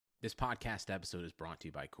This podcast episode is brought to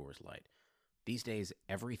you by Coors Light. These days,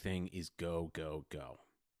 everything is go, go, go.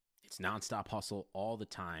 It's nonstop hustle all the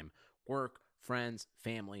time. Work, friends,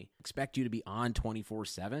 family, expect you to be on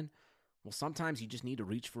 24/7. Well, sometimes you just need to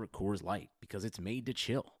reach for a Coors Light because it's made to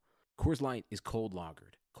chill. Coors Light is cold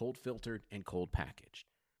lagered, cold filtered, and cold packaged.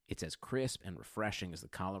 It's as crisp and refreshing as the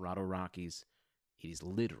Colorado Rockies. It is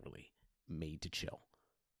literally made to chill.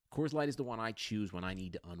 Coors Light is the one I choose when I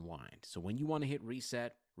need to unwind. So when you want to hit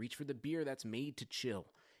reset, reach for the beer that's made to chill.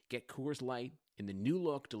 Get Coors Light in the new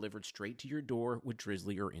look delivered straight to your door with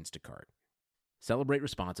Drizzly or Instacart. Celebrate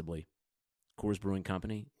responsibly. Coors Brewing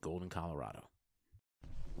Company, Golden, Colorado.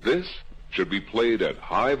 This should be played at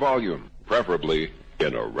high volume, preferably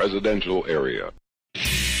in a residential area.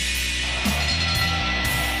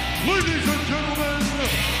 Ladies and gentlemen,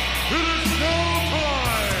 it is now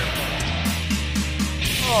time!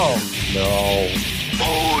 Oh, no.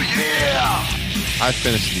 Oh, yeah! I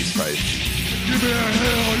finished these fights. Give me a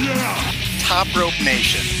hell yeah! Top Rope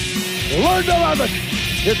Nation. Learn to love it.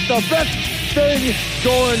 It's the best thing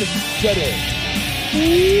going today.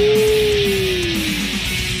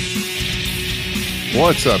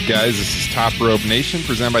 What's up, guys? This is Top Rope Nation,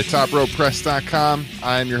 presented by TopRopePress.com.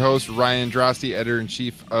 I'm your host, Ryan Drosty,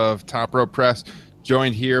 editor-in-chief of Top Rope Press,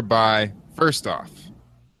 joined here by, first off,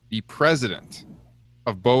 the president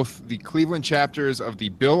of both the Cleveland chapters of the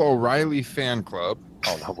Bill O'Reilly fan club.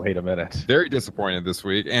 Oh, no, wait a minute. Very disappointed this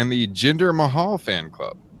week. And the Jinder Mahal fan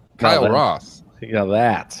club, Kyle Ross. Yeah,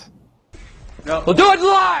 that. No. We'll do it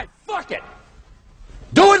live. Fuck it.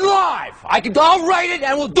 Do it live. I'll write it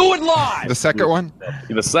and we'll do it live. The second one?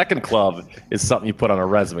 The second club is something you put on a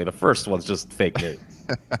resume. The first one's just fake news.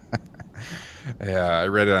 Yeah, I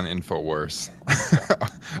read it on InfoWars.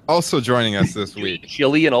 Also joining us this week.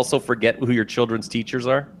 Chili and also forget who your children's teachers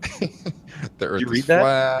are? The Earth Did you read is that?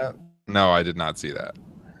 flat. No, I did not see that.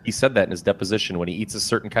 He said that in his deposition when he eats a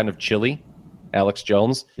certain kind of chili, Alex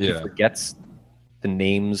Jones, he forgets the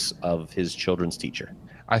names of his children's teacher.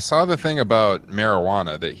 I saw the thing about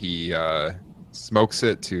marijuana that he smokes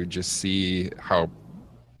it to just see how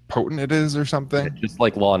potent it is or something. Just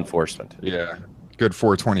like law enforcement. Yeah. Good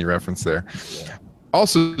 420 reference there. Yeah.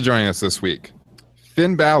 Also joining us this week,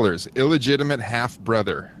 Finn Balor's illegitimate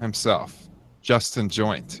half-brother himself, Justin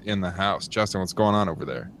Joint, in the house. Justin, what's going on over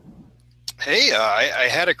there? Hey, I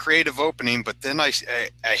had a creative opening, but then I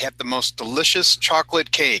had the most delicious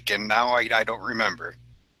chocolate cake, and now I don't remember.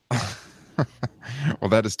 Well,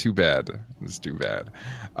 that is too bad. It's too bad.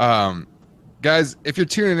 Guys, if you're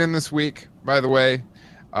tuning in this week, by the way,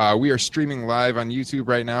 we are streaming live on YouTube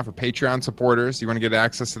right now for Patreon supporters. You want to get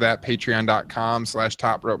access to that,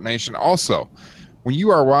 patreon.com/TopRopeNation. Also, when you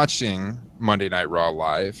are watching Monday Night Raw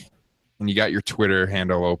live and you got your Twitter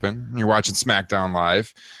handle open, and you're watching SmackDown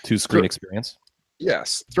live. Two-screen experience.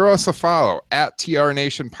 Yes. Throw us a follow at TR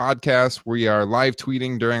Nation Podcast. We are live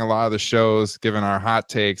tweeting during a lot of the shows, giving our hot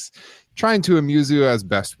takes, trying to amuse you as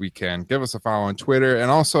best we can. Give us a follow on Twitter.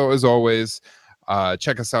 And also, as always,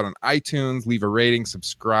 check us out on iTunes. Leave a rating,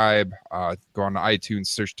 subscribe. Go on to iTunes,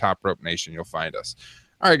 search Top Rope Nation. You'll find us.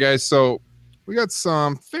 All right, guys. So we got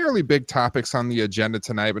some fairly big topics on the agenda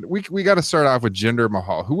tonight, but we got to start off with Jinder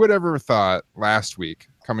Mahal. Who would ever thought last week,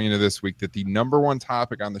 coming into this week, that the number one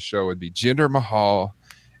topic on the show would be Jinder Mahal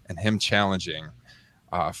and him challenging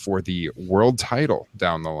for the world title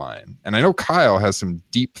down the line? And I know Kyle has some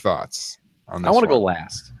deep thoughts on this. I want to go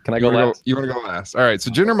last. Can I go last? You want to go last? All right.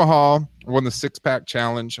 So Jinder Mahal won the six-pack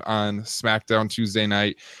challenge on SmackDown Tuesday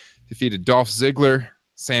night, defeated Dolph Ziggler,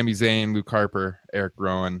 Sami Zayn, Luke Harper, Eric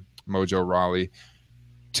Rowan, Mojo Rawley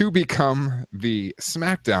to become the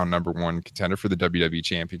SmackDown number one contender for the WWE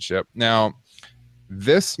Championship. Now,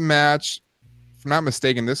 this match, if I'm not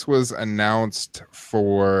mistaken, this was announced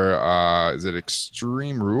for is it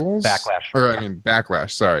Extreme Rules?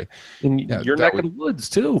 Backlash, sorry. In your neck of the woods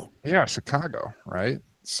too. Yeah, Chicago, right?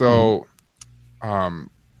 So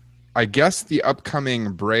I guess the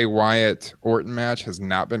upcoming Bray Wyatt Orton match has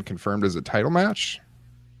not been confirmed as a title match.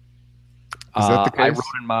 Is that the case?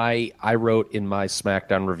 I wrote in my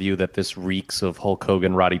SmackDown review that this reeks of Hulk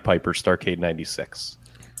Hogan, Roddy Piper, Starrcade '96.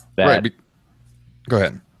 Right. Go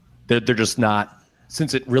ahead. They're just not,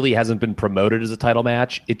 since it really hasn't been promoted as a title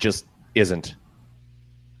match, it just isn't.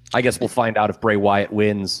 I guess we'll find out if Bray Wyatt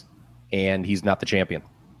wins and he's not the champion.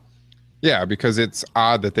 Yeah, because it's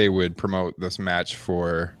odd that they would promote this match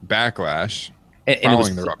for Backlash and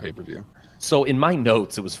following the Raw pay-per-view. So in my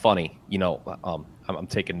notes, it was funny. You know, I'm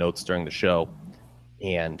taking notes during the show,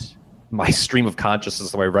 and my stream of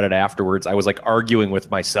consciousness, the way I read it afterwards, I was like arguing with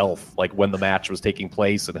myself, like when the match was taking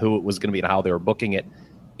place and who it was going to be and how they were booking it.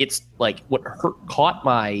 It's like what caught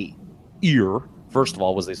my ear first of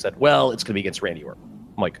all, was they said, well, it's going to be against Randy Orton.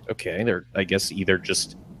 I'm like, okay, they're, I guess, either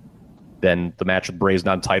just then the match with Bray's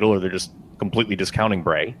non-title, or they're just completely discounting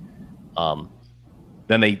Bray.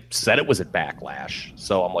 Then they said it was at Backlash.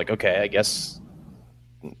 So I'm like, okay, I guess,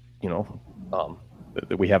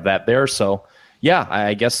 we have that there. So, yeah,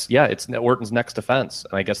 I guess, it's Orton's next defense.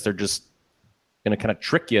 And I guess they're just going to kind of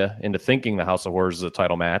trick you into thinking the House of Horrors is a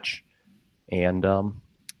title match. And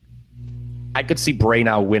I could see Bray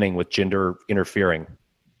now winning with Jinder interfering.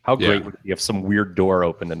 How great would it be if some weird door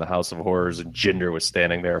opened in the House of Horrors and Jinder was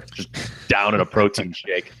standing there just down in a protein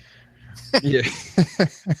shake? Yeah.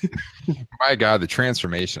 My God, the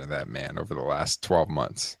transformation of that man over the last 12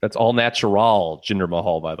 months. That's all natural, Jinder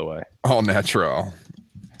Mahal, by the way. All natural.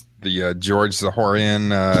 The George Zahorian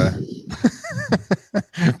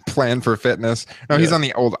plan for fitness. No, he's on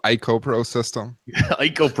the old IcoPro system.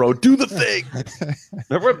 IcoPro, do the thing.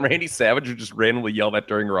 Remember when Randy Savage would just randomly yell that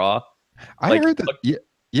during Raw? I heard that.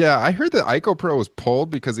 Yeah, I heard that IcoPro was pulled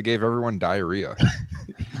because it gave everyone diarrhea.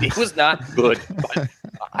 It was not good. But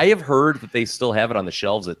I have heard that they still have it on the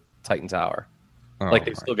shelves at Titan Tower. Like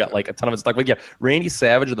they still got like a ton of it stock. Like, yeah, Randy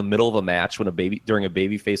Savage in the middle of a match during a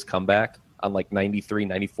babyface comeback on like 93,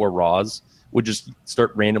 94 Raws would just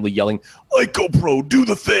start randomly yelling, IcoPro, do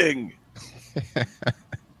the thing.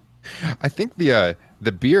 I think the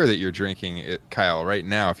beer that you're drinking, Kyle, right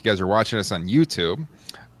now, if you guys are watching us on YouTube,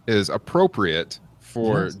 is appropriate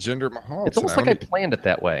for Jinder Mahal. It's almost like I planned it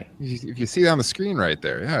that way. If you see it on the screen right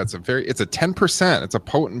there, it's a 10%. It's a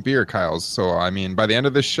potent beer, Kyle's. So I mean, by the end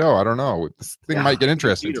of this show, I don't know, this thing might get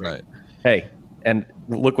interesting tonight. Hey, and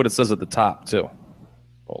look what it says at the top too.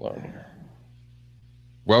 Hold on here.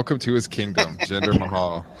 Welcome to his kingdom, Jinder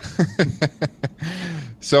Mahal.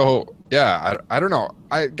 So yeah, I don't know.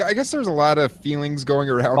 I guess there's a lot of feelings going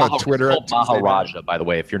around on Twitter. It's called Maharaja, by the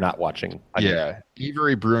way, if you're not watching.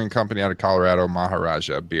 Every Brewing Company out of Colorado,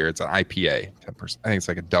 Maharaja beer. It's an IPA, 10%. I think it's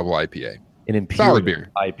like a double IPA. An imperial solid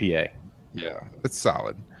beer. IPA. Yeah, it's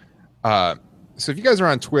solid. So if you guys are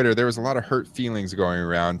on Twitter, there was a lot of hurt feelings going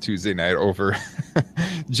around Tuesday night over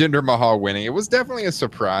Jinder Mahal winning. It was definitely a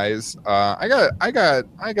surprise. I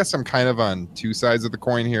guess I'm kind of on two sides of the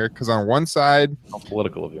coin here, because on one side, how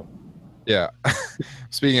political of you. Yeah.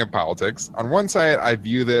 Speaking of politics, on one side, I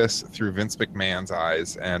view this through Vince McMahon's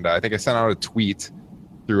eyes, and I think I sent out a tweet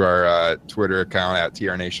through our Twitter account at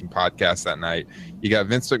TR Nation Podcast that night. You got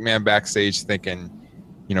Vince McMahon backstage thinking,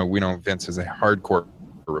 we know Vince is a hardcore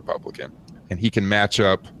Republican, and he can match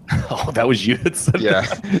up. Oh, that was you that said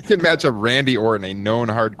that? He can match up Randy Orton, a known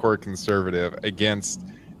hardcore conservative, against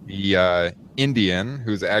the Indian,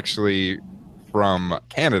 who's actually from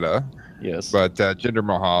Canada. Yes. But Jinder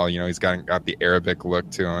Mahal, he's got the Arabic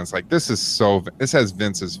look to him. It's like, this has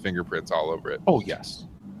Vince's fingerprints all over it. Oh, yes.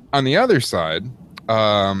 On the other side,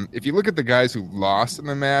 if you look at the guys who lost in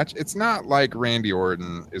the match, it's not like Randy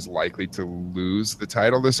Orton is likely to lose the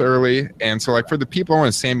title this early. And so, like, for the people who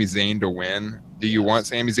want Sami Zayn to win, do you want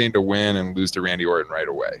Sami Zayn to win and lose to Randy Orton right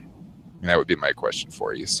away? And that would be my question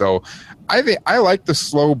for you. So I think I like the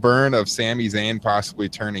slow burn of Sami Zayn possibly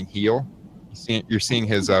turning heel. You're seeing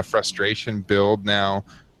his frustration build now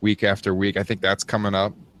week after week. I think that's coming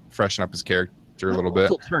up, freshen up his character a little bit.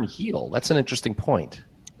 He'll turn heel. That's an interesting point.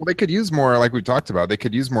 Well, they could use more, like we talked about. They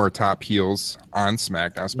could use more top heels on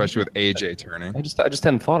SmackDown, especially with AJ turning. I just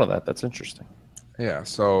hadn't thought of that. That's interesting. Yeah.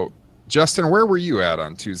 So, Justin, where were you at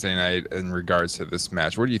on Tuesday night in regards to this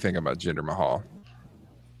match? What do you think about Jinder Mahal?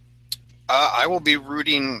 I will be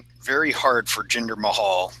rooting very hard for Jinder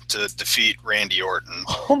Mahal to defeat Randy Orton.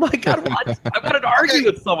 Oh my God! What? I wanted to argue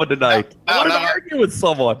with someone tonight. I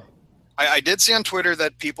did see on Twitter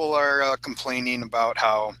that people are complaining about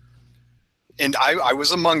how, and I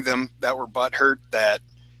was among them, that were butthurt that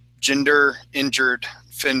Jinder injured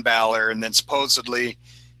Finn Balor, and then supposedly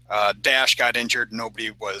Dash got injured.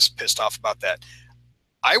 Nobody was pissed off about that.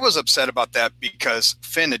 I was upset about that because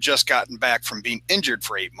Finn had just gotten back from being injured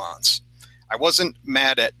for 8 months. I wasn't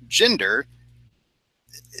mad at Jinder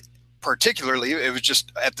particularly. It was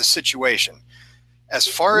just at the situation. As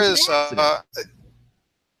far as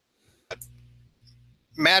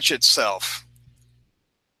match itself,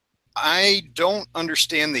 I don't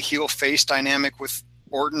understand the heel-face dynamic with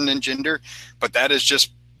Orton and Jinder, but that is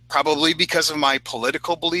just probably because of my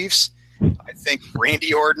political beliefs. I think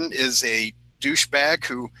Randy Orton is a douchebag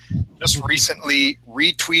who just recently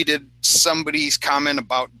retweeted somebody's comment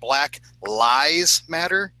about Black Lives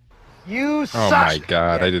Matter. You Oh my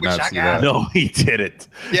God, I did not see that. No, he didn't.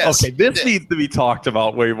 Yes, okay, this needs to be talked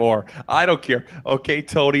about way more. I don't care. Okay,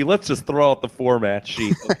 Tony, let's just throw out the format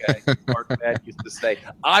sheet. Okay, Mark Matt used to say,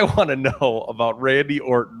 I want to know about Randy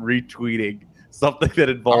Orton retweeting something that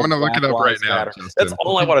involves. I'm going to look it up right now, Justin. That's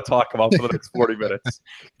all I want to talk about for the next 40 minutes.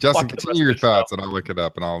 Justin, continue your thoughts, and I'll look it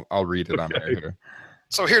up, and I'll read it on air here.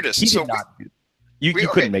 So here it is. He so did not. You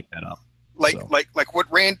couldn't make that up. Like what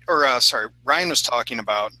Ryan was talking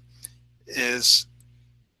about is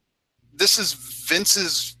this is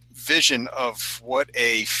Vince's vision of what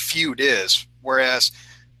a feud is, whereas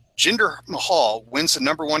Jinder Mahal wins the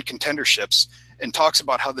 #1 contenderships and talks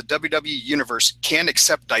about how the WWE universe can't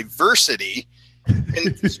accept diversity,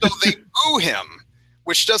 and so they boo him,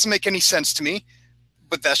 which doesn't make any sense to me,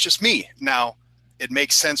 but that's just me. Now, it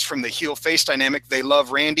makes sense from the heel-face dynamic. They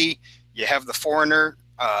love Randy. You have the foreigner,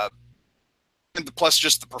 and plus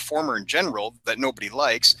just the performer in general that nobody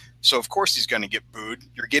likes. So, of course, he's going to get booed.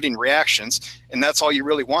 You're getting reactions, and that's all you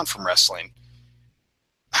really want from wrestling.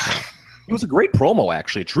 It was a great promo,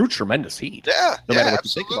 actually. It drew tremendous heat. Yeah, no matter what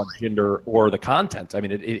absolutely. you think about Jinder or the content. I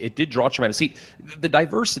mean, it did draw tremendous heat. The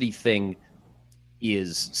diversity thing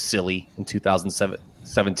is silly in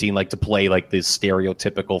 2017, like to play like this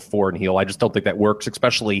stereotypical foreign heel. I just don't think that works,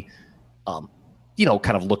 especially,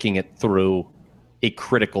 kind of looking at through a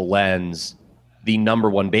critical lens. The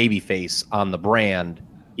 #1 babyface on the brand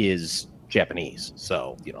is Japanese.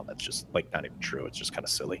 So, that's just like not even true. It's just kind of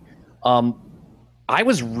silly. I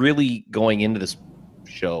was really going into this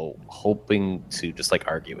show hoping to just like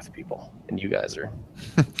argue with people, and you guys are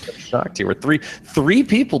shocked here. We're three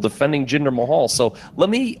people defending Jinder Mahal. So let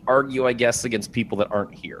me argue, I guess, against people that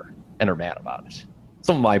aren't here and are mad about it.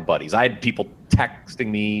 Some of my buddies, I had people texting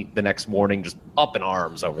me the next morning, just up in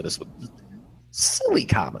arms over this with silly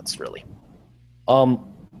comments, really. I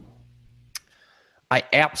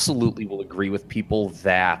absolutely will agree with people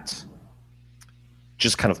that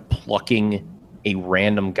just kind of plucking a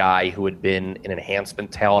random guy who had been an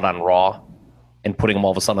enhancement talent on Raw and putting him all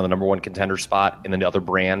of a sudden on the #1 contender spot in the other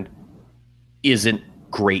brand isn't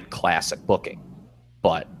great classic booking.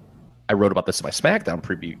 But I wrote about this in my SmackDown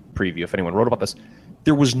preview. If anyone wrote about this,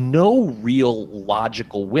 there was no real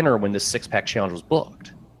logical winner when this six-pack challenge was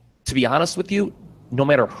booked. To be honest with you, no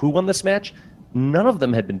matter who won this match, none of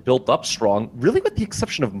them had been built up strong, really with the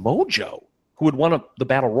exception of Mojo, who had won the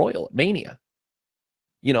Battle Royal at Mania.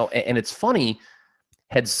 And it's funny,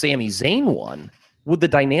 had Sami Zayn won, would the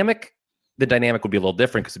dynamic would be a little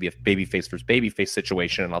different because it'd be a babyface versus babyface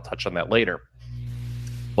situation, and I'll touch on that later.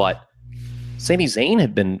 But Sami Zayn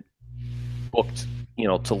had been booked,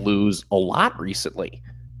 to lose a lot recently.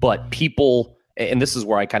 But people, and this is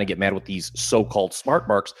where I kind of get mad with these so-called smart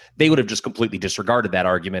marks, they would have just completely disregarded that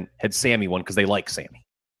argument had Sami won because they like Sami.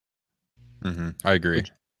 Mm-hmm. I agree.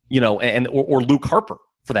 Or Luke Harper,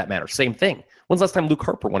 for that matter. Same thing. When's the last time Luke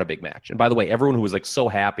Harper won a big match? And by the way, everyone who was like so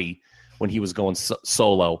happy when he was going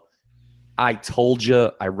solo, I told you,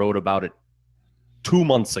 I wrote about it 2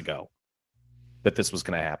 months ago that this was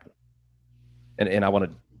going to happen.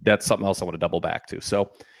 And that's something else I want to double back to.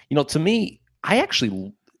 So, to me,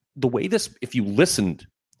 the way this, if you listened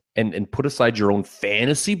and put aside your own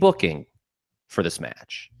fantasy booking for this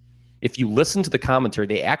match, if you listen to the commentary,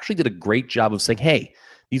 they actually did a great job of saying, hey,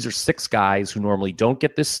 these are 6 guys who normally don't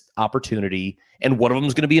get this opportunity, and one of them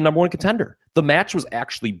is going to be a #1 contender. The match was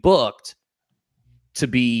actually booked to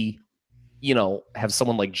be, have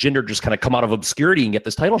someone like Jinder just kind of come out of obscurity and get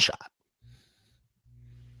this title shot.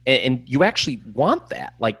 And you actually want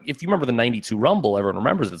that. Like, if you remember the 92 Rumble, everyone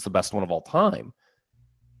remembers it's the best one of all time.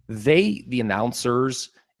 The announcers,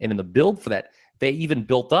 and in the build for that, they even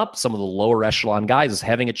built up some of the lower echelon guys as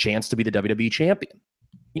having a chance to be the WWE champion.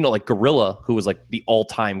 Like Gorilla, who was like the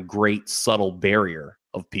all-time great subtle barrier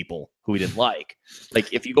of people who he didn't like.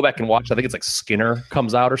 Like, if you go back and watch, I think it's like Skinner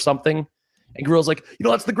comes out or something, and Gorilla's like,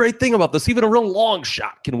 that's the great thing about this. Even a real long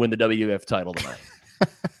shot can win the WWF title tonight.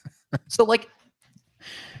 So, like,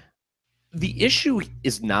 the issue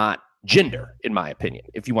is not Jinder, in my opinion,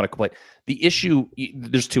 if you want to complain. The issue,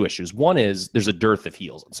 there's 2 issues. One is there's a dearth of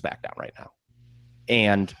heels on SmackDown right now.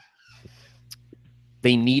 And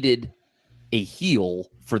they needed a heel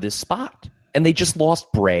for this spot. And they just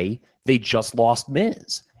lost Bray. They just lost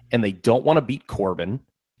Miz. And they don't want to beat Corbin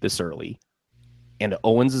this early. And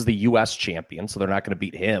Owens is the U.S. champion, so they're not going to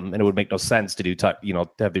beat him. And it would make no sense to to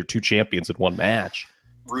have their 2 champions in one match.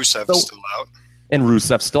 Rusev's still out. And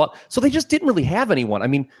Rusev's still out. So they just didn't really have anyone. I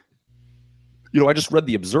mean, I just read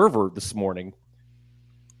The Observer this morning,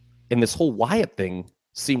 and this whole Wyatt thing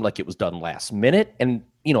seemed like it was done last minute. And,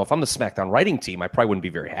 if I'm the SmackDown writing team, I probably wouldn't be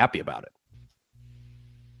very happy about it.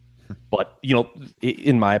 But,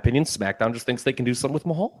 in my opinion, SmackDown just thinks they can do something with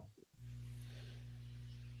Mahal.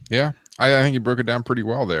 Yeah, I think you broke it down pretty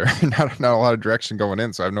well there. not a lot of direction going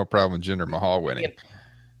in, so I have no problem with Jinder Mahal winning. And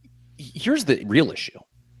here's the real issue.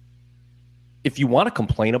 If you want to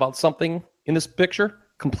complain about something, in this picture,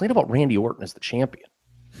 complain about Randy Orton as the champion.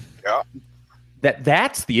 Yeah.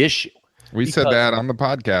 That's the issue. We said that on the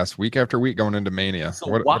podcast week after week going into Mania. So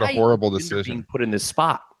what a horrible Jinder decision. being put in this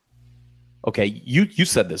spot. Okay, you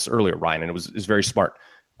said this earlier, Ryan, and it was very smart.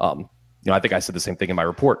 I think I said the same thing in my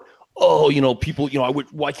report. Oh, people,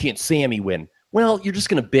 why can't Sammy win? Well, you're just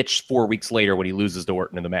going to bitch 4 weeks later when he loses to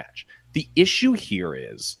Orton in the match. The issue here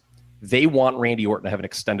is they want Randy Orton to have an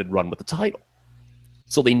extended run with the title.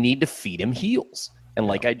 So they need to feed him heels. And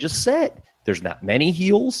like I just said, there's not many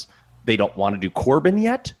heels. They don't want to do Corbin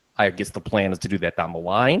yet. I guess the plan is to do that down the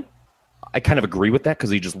line. I kind of agree with that because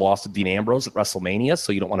he just lost to Dean Ambrose at WrestleMania,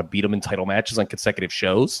 so you don't want to beat him in title matches on consecutive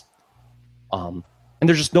shows. And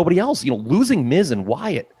there's just nobody else. Losing Miz and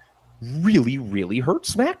Wyatt really, really hurt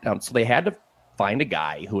SmackDown. So they had to find a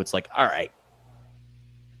guy who it's like, all right,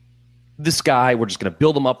 this guy, we're just going to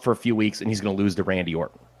build him up for a few weeks, and he's going to lose to Randy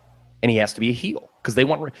Orton. And he has to be a heel because they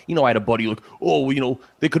want, I had a buddy like,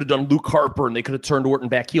 they could have done Luke Harper and they could have turned Orton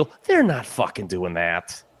back heel. They're not fucking doing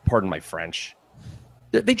that. Pardon my French.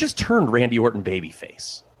 They just turned Randy Orton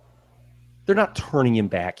babyface. They're not turning him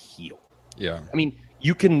back heel. Yeah. I mean,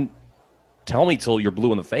 you can tell me till you're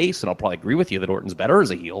blue in the face, and I'll probably agree with you that Orton's better as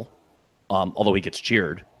a heel, although he gets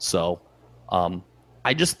cheered. So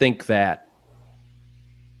I just think that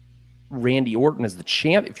Randy Orton is the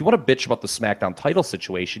champ. If you want to bitch about the SmackDown title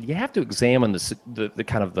situation, you have to examine the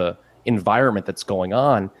kind of the environment that's going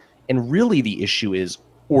on. And really the issue is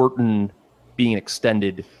Orton being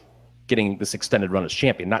getting this extended run as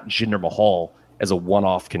champion, not Jinder Mahal as a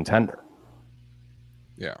one-off contender.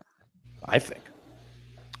 Yeah. I think.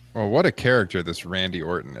 Well, what a character this Randy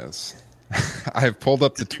Orton is. I've pulled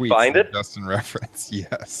up the tweet. Find it? Justin reference.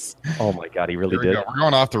 Yes. Oh my God, he really Here we did. go. We're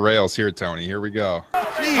going off the rails here, Tony. Here we go.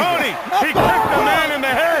 Tony, he kicked the man in the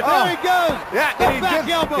head. There he goes. Yeah,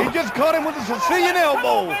 and he just caught him with a Sicilian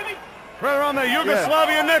elbow. Right on the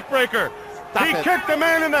Yugoslavia neck breaker. He kicked the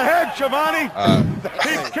man in the head, Shivani.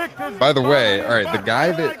 He kicked his By the way, all right, the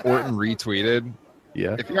guy that Orton retweeted,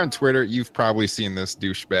 Yeah. if you're on Twitter, you've probably seen this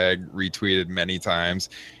douchebag retweeted many times.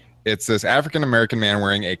 It's this African-American man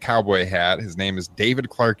wearing a cowboy hat. His name is David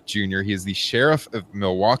Clark Jr. He is the sheriff of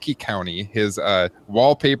Milwaukee County. His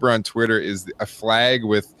wallpaper on Twitter is a flag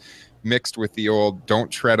mixed with the old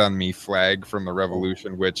 "Don't Tread on Me" flag from the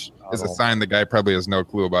Revolution, which is a sign the guy probably has no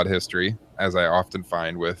clue about history, as I often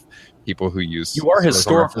find with people who use. You are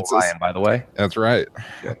historical, references. Ryan, by the way. That's right.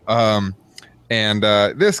 Yeah.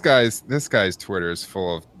 This guy's Twitter is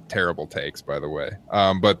full of terrible takes, by the way.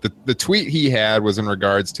 But the tweet he had was in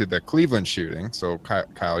regards to the Cleveland shooting. So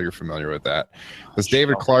Kyle, you're familiar with that. This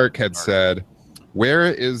David Clark had said,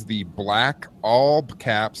 "Where is the black all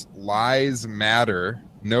caps lies matter,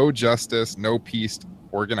 no justice, no peace,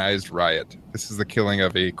 organized riot? This is the killing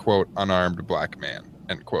of a quote unarmed black man,"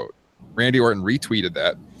 end quote. Randy Orton retweeted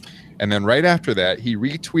that. And then right after that, he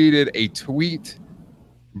retweeted a tweet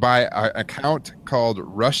by an account called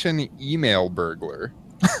Russian Email Burglar,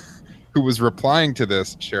 who was replying to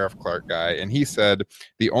this Sheriff Clark guy. And he said,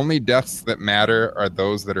 "The only deaths that matter are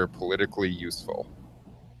those that are politically useful."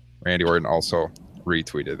 Randy Orton also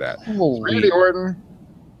retweeted that. Randy Orton.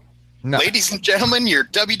 No. Ladies and gentlemen, your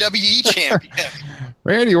WWE champion.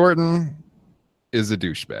 Randy Orton is a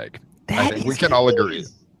douchebag. I think we can all agree.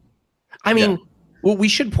 I mean, well, we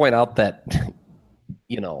should point out that,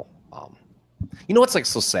 what's like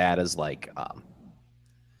so sad is like,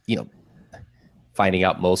 finding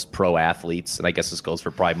out most pro athletes, and I guess this goes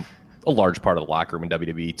for probably a large part of the locker room in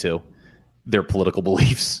WWE too, their political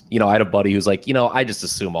beliefs. I had a buddy who's like, I just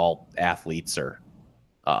assume all athletes are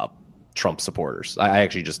Trump supporters. I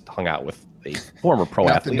actually just hung out with a former pro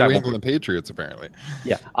athlete. The New England Patriots, apparently.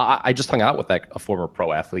 Yeah, I just hung out with a former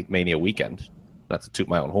pro athlete Mania weekend. Not to toot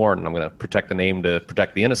my own horn, and I'm going to protect the name to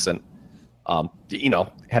protect the innocent.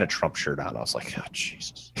 Had a Trump shirt on. I was like, oh,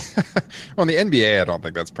 Jesus. Well, in the NBA, I don't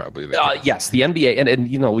think that's probably the yes, the NBA,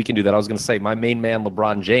 and we can do that. I was going to say, my main man,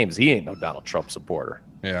 LeBron James, he ain't no Donald Trump supporter.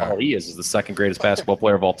 Yeah. All he is the second greatest basketball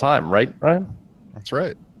player of all time, right, Ryan? That's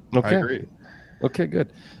right. Okay. I agree. Okay,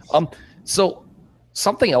 good. So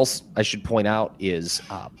something else I should point out is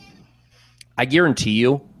I guarantee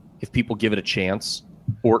you, if people give it a chance,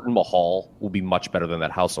 Orton Mahal will be much better than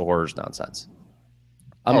that House of Horrors nonsense.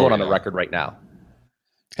 I'm going on the record right now.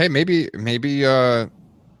 Hey, maybe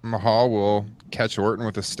Mahal will catch Orton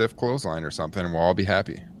with a stiff clothesline or something, and we'll all be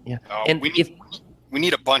happy. Yeah, and we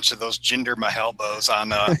need a bunch of those Jinder Mahal-bows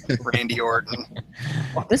on Randy Orton.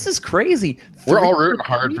 Oh, this is crazy. We're all rooting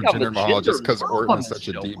hard for Jinder Mahal just because Orton is such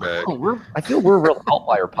a D-bag. I feel we're a real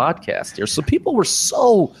outlier podcast here. So people were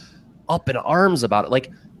so up in arms about it.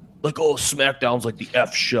 Like, oh, SmackDown's like the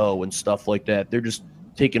F show and stuff like that. They're just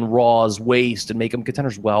taking Raw's waste and make them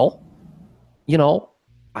contenders. Well,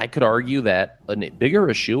 I could argue that a bigger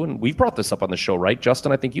issue, and we've brought this up on the show, right,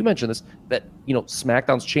 Justin? I think you mentioned this, that,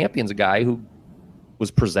 SmackDown's champion's a guy who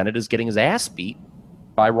was presented as getting his ass beat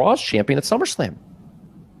by Raw's champion at SummerSlam.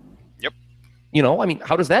 Yep.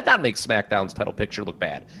 How does that not make SmackDown's title picture look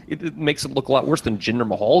bad? It makes it look a lot worse than Jinder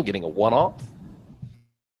Mahal getting a one-off.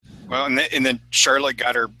 Well, and then Charlotte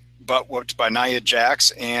got her butt whooped by Nia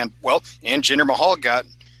Jax, and Jinder Mahal got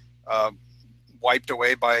wiped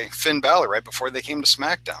away by Finn Balor right before they came to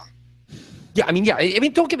SmackDown. Yeah,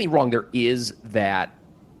 don't get me wrong.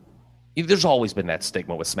 There's always been that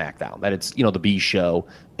stigma with SmackDown that it's, the B show,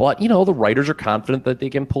 but the writers are confident that they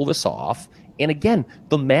can pull this off. And again,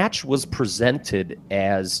 the match was presented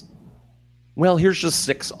as, well, here's just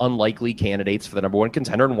 6 unlikely candidates for the number 1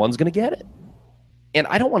 contender, and one's going to get it. And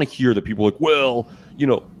I don't want to hear that people are like, well,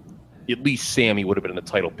 at least Sammy would have been in the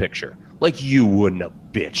title picture. Like, you wouldn't have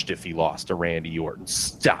bitched if he lost to Randy Orton.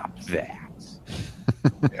 Stop that.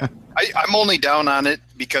 Yeah. I'm only down on it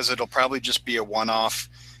because it'll probably just be a one-off.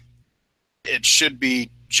 It should be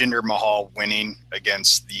Jinder Mahal winning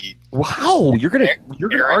against the... Wow, you're gonna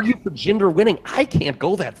argue for Jinder winning? I can't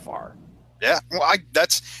go that far. Yeah, well,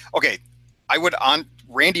 that's... Okay,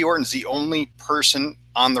 Randy Orton's the only person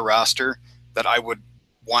on the roster that I would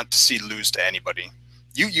want to see lose to anybody.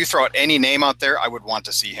 You throw out any name out there, I would want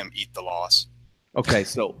to see him eat the loss. Okay,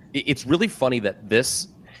 so it's really funny that the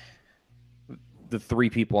 3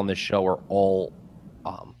 people on this show are all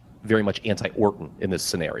very much anti-Orton in this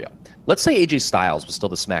scenario. Let's say AJ Styles was still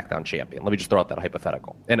the SmackDown champion. Let me just throw out that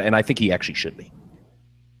hypothetical. And I think he actually should be.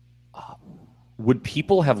 Would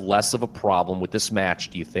people have less of a problem with this match,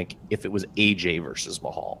 do you think, if it was AJ versus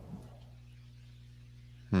Mahal?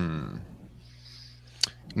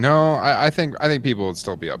 No, I think people would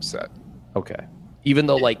still be upset. Okay. Even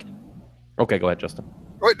though, okay, go ahead, Justin.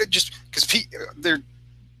 Right, just because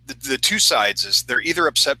the two sides is they're either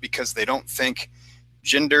upset because they don't think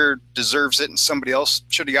Jinder deserves it and somebody else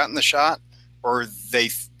should have gotten the shot, or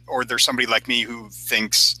there's somebody like me who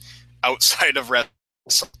thinks outside of wrestling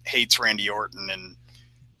hates Randy Orton and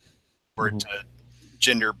to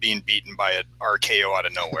Jinder being beaten by an RKO out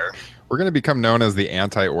of nowhere. We're going to become known as the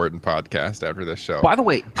anti-Orton podcast after this show. By the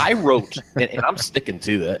way, I wrote, and I'm sticking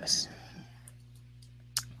to this,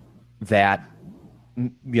 that,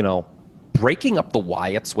 breaking up the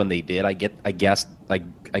Wyatts when they did, I get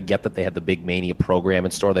that they had the big Mania program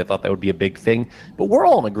in store. They thought that would be a big thing. But we're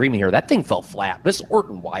all in agreement here. That thing fell flat. This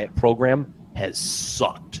Orton Wyatt program has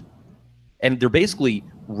sucked. And they're basically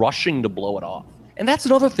rushing to blow it off. And that's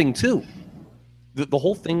another thing, too. The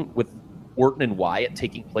whole thing with Orton and Wyatt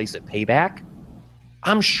taking place at Payback,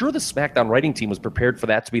 I'm sure the SmackDown writing team was prepared for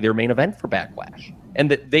that to be their main event for Backlash. And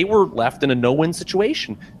that they were left in a no-win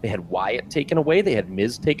situation. They had Wyatt taken away. They had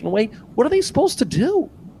Miz taken away. What are they supposed to do?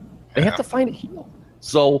 They have to find a heel.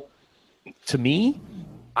 So, to me,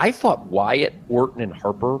 I thought Wyatt, Orton, and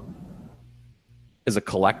Harper as a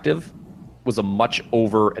collective was a much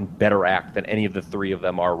over and better act than any of the 3 of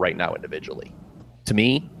them are right now individually. To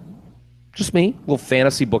me, just me, little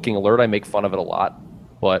fantasy booking alert. I make fun of it a lot.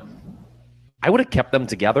 But I would have kept them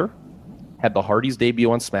together, had the Hardys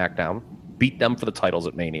debut on SmackDown, beat them for the titles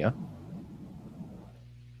at Mania,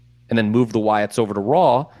 and then move the Wyatts over to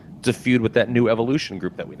Raw to feud with that new Evolution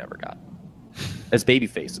group that we never got as baby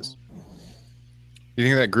faces. You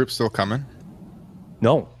think that group's still coming?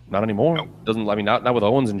 No, not anymore. No. Not with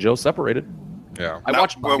Owens and Joe separated. Yeah. I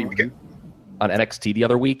watched Bobby Roode on NXT the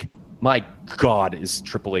other week. My God, is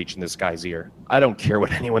Triple H in this guy's ear. I don't care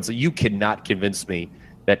what anyone says. You cannot convince me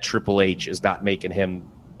that Triple H is not making him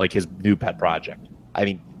like his new pet project. I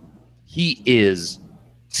mean, he is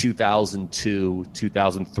 2002,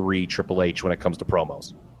 2003 Triple H when it comes to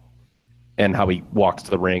promos and how he walks to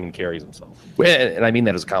the ring and carries himself. And I mean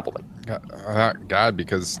that as a compliment. God,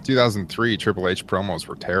 because 2003 Triple H promos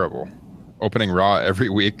were terrible. Opening Raw every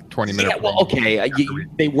week, 20 minutes. Yeah, well, okay,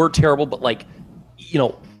 they were terrible, but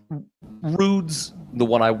Roode's, the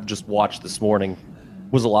one I just watched this morning,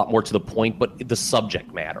 was a lot more to the point, but the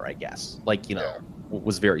subject matter, I guess,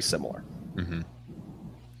 was very similar. Mm-hmm.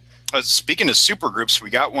 Speaking of supergroups, we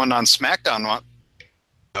got one on SmackDown.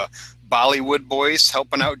 Bollywood boys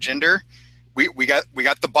helping out Jinder. We got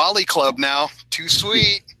the Bolly Club now. Too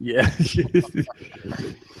sweet. Yeah.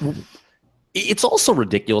 It's also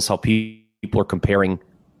ridiculous how people are comparing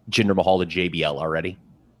Jinder Mahal to JBL already,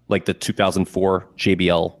 like the 2004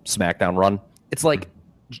 JBL SmackDown run. It's like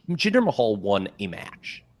Jinder Mahal won a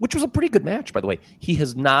match, which was a pretty good match, by the way. He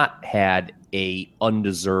has not had a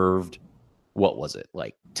undeserved,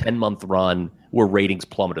 10-month run where ratings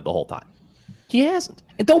plummeted the whole time. He hasn't.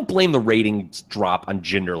 And don't blame the ratings drop on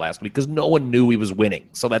Jinder last week because no one knew he was winning.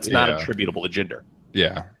 So that's not attributable to Jinder.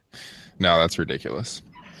 Yeah. No, that's ridiculous.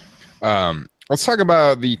 Let's talk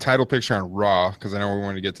about the title picture on Raw because I know we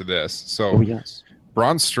want to get to this. So,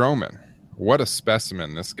 Braun Strowman, what a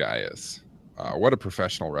specimen this guy is. What a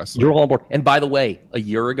professional wrestler. You're all on board. And by the way, a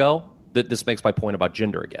year ago, this makes my point about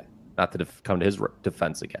Jinder again. Not to come to his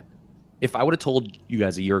defense again. If I would have told you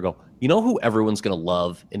guys a year ago, you know who everyone's going to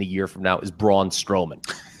love in a year from now is Braun Strowman.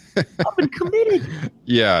 I've been committed.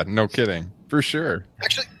 Yeah, no kidding. For sure.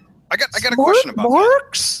 Actually, I got a question about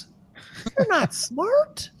Marks? That. You're not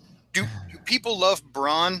smart. Do people love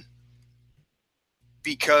Braun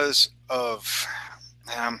because of...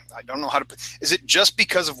 I don't know how to put... Is it just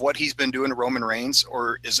because of what he's been doing to Roman Reigns,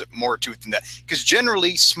 or is it more to it than that? Because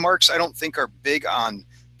generally, Smarks, I don't think, are big on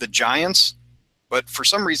the giants, but for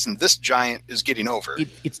some reason, this giant is getting over.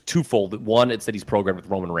 It's twofold. One, it's that he's programmed with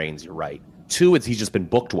Roman Reigns. You're right. Two, it's he's just been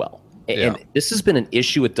booked well. And this has been an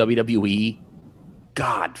issue with WWE,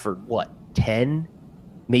 God, for what, 10,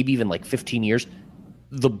 maybe even like 15 years?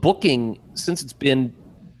 The booking, since it's been,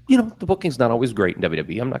 the booking's not always great in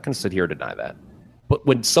WWE. I'm not going to sit here and deny that. But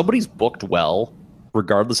when somebody's booked well,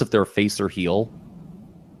 regardless if they're a face or heel,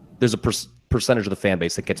 there's a percentage of the fan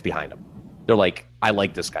base that gets behind them. They're like, I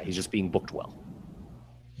like this guy. He's just being booked well.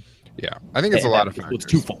 Yeah, I think it's a lot of factors. It's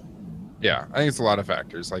twofold. Yeah, I think it's a lot of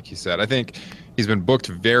factors, like you said. I think he's been booked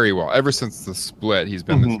very well. Ever since the split, he's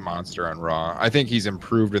been this monster on Raw. I think he's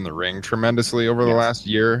improved in the ring tremendously over the last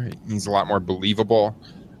year. He's a lot more believable.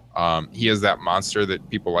 He is that monster that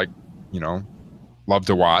people like, love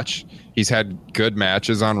to watch. He's had good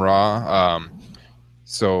matches on Raw.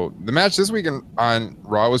 So the match this week on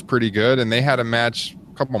Raw was pretty good, and they had a match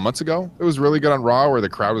a couple of months ago. It was really good on Raw where the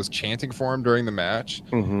crowd was chanting for him during the match.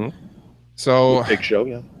 So big show,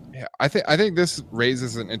 yeah. Yeah, I think this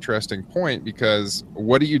raises an interesting point because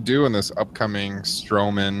what do you do in this upcoming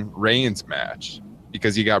Strowman Reigns match?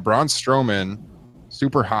 Because you got Braun Strowman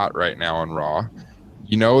super hot right now on Raw.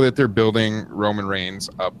 You know that they're building Roman Reigns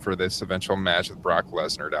up for this eventual match with Brock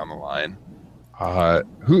Lesnar down the line.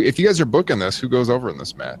 If you guys are booking this, who goes over in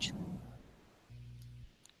this match?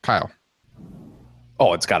 Kyle.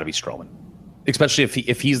 Oh, it's got to be Strowman. Especially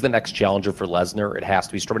if he's the next challenger for Lesnar, it has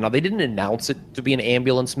to be Strowman. Now, they didn't announce it to be an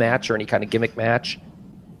ambulance match or any kind of gimmick match.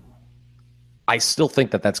 I still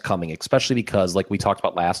think that that's coming, especially because, like we talked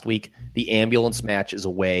about last week, the ambulance match is a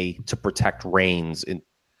way to protect Reigns in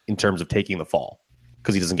terms of taking the fall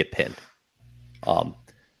because he doesn't get pinned.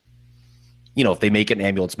 If they make it an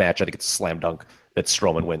ambulance match, I think it's a slam dunk that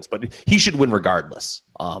Strowman wins. But he should win regardless.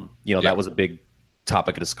 That was a big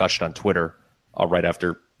topic of discussion on Twitter right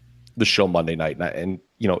after the show Monday night. And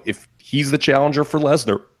if he's the challenger for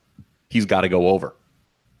Lesnar, he's got to go over.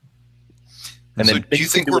 And so then do you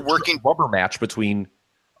think we're working a rubber match between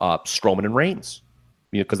Strowman and Reigns?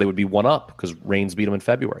 Because they would be one up because Reigns beat him in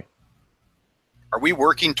February. Are we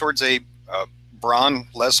working towards a Braun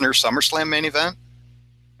Lesnar SummerSlam main event?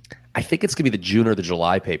 I think it's going to be the June or the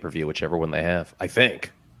July pay-per-view, whichever one they have. I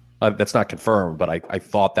think. That's not confirmed, but I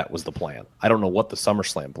thought that was the plan. I don't know what the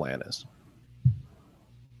SummerSlam plan is.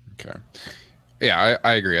 Okay. Yeah,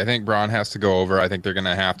 I agree. I think Braun has to go over. I think they're going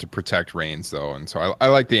to have to protect Reigns, though. And so I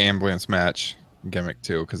like the ambulance match gimmick,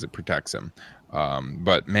 too, because it protects him.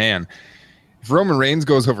 But, man, if Roman Reigns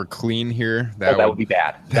goes over clean here, that would be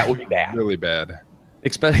bad. That would be bad. Really bad.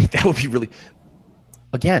 That would be really...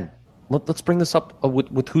 Again, let's bring this up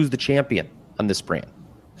with who's the champion on this brand.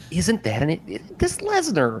 Isn't that this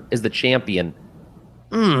Lesnar is the champion?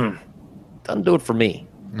 Doesn't do it for me.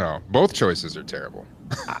 No, both choices are terrible.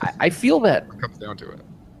 I feel that it comes down to it.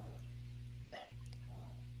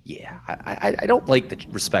 Yeah, I don't like the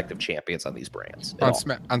respective champions on these brands. On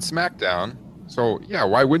SmackDown, so yeah,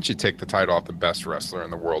 why wouldn't you take the title off the best wrestler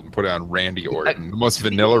in the world and put it on Randy Orton, the most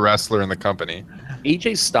vanilla wrestler in the company?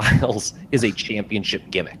 AJ Styles is a championship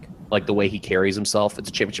gimmick. Like the way he carries himself, it's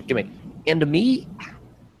a championship gimmick. And to me,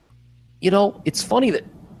 it's funny that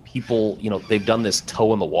people, they've done this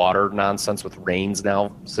toe in the water nonsense with Reigns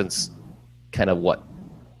now since kind of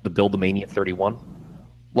the build of Mania 31.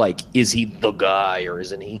 Like, is he the guy or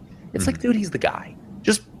isn't he? It's like, dude, he's the guy.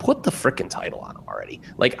 Just put the frickin' title on him already.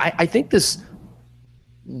 Like, I think this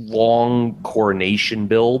long coronation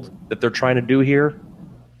build that they're trying to do here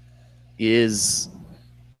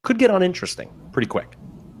could get uninteresting pretty quick.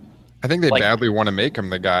 I think they badly want to make him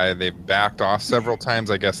the guy. They've backed off several times,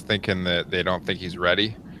 I guess, thinking that they don't think he's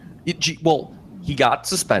ready. He got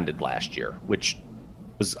suspended last year, which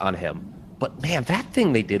was on him. But, man, that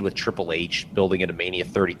thing they did with Triple H building into Mania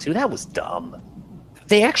 32, that was dumb.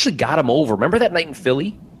 They actually got him over. Remember that night in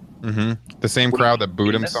Philly? Mm-hmm. The same crowd that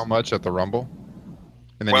booed him so much at the Rumble?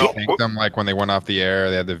 And then he thanked them, like when they went off the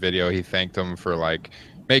air, they had the video. He thanked them for like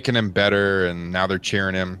making him better, and now they're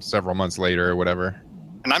cheering him several months later or whatever.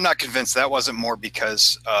 And I'm not convinced that wasn't more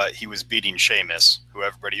because he was beating Sheamus, who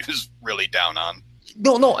everybody was really down on.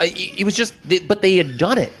 No, it was just, but they had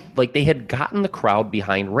done it. Like they had gotten the crowd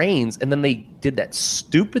behind Reigns, and then they did that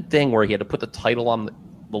stupid thing where he had to put the title on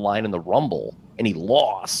the line in the Rumble, and he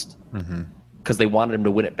lost because they wanted him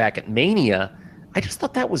to win it back at Mania. I just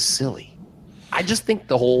thought that was silly. I just think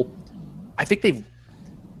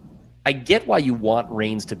I get why you want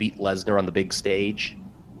Reigns to beat Lesnar on the big stage,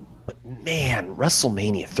 but man,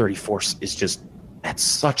 WrestleMania 34 is that's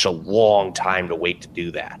such a long time to wait to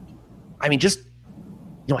do that. I mean,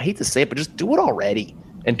 I hate to say it, but just do it already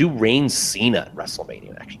and do Reigns Cena at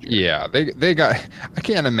WrestleMania next year. Yeah, I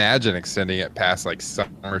can't imagine extending it past like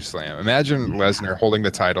SummerSlam. Imagine Lesnar holding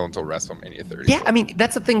the title until WrestleMania 30. Yeah, I mean,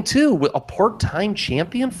 that's the thing too, with a part-time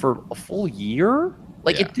champion for a full year.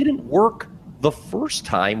 Like it didn't work the first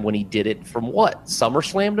time when he did it from what?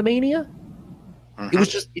 SummerSlam to Mania? It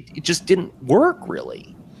was it just didn't work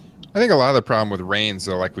really. I think a lot of the problem with Reigns,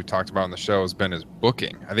 though, like we talked about on the show, has been his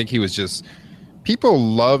booking. I think he was people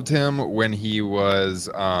loved him when he was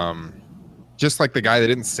just like the guy that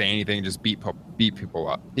didn't say anything, just beat people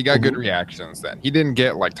up. He got good reactions then. He didn't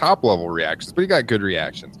get like top level reactions, but he got good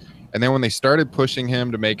reactions. And then when they started pushing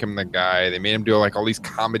him to make him the guy, they made him do like all these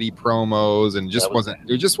comedy promos, and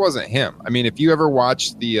it just wasn't him. I mean, if you ever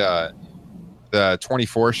watched the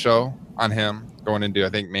 24 show on him going into, I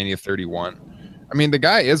think, Mania 31, I mean, the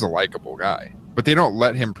guy is a likable guy, but they don't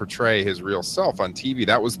let him portray his real self on TV.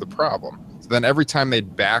 That was the problem. So then every time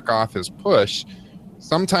they'd back off his push,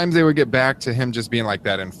 sometimes they would get back to him just being like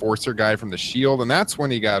that enforcer guy from the Shield. And that's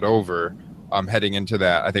when he got over heading into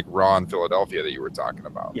that, I think, Raw in Philadelphia that you were talking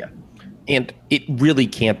about. Yeah. And it really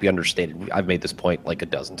can't be understated. I've made this point like a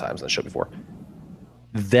dozen times on the show before.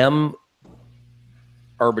 Them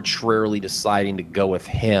arbitrarily deciding to go with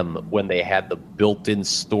him when they had the built-in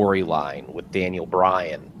storyline with Daniel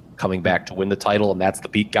Bryan coming back to win the title, and that's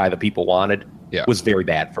the guy the people wanted, was very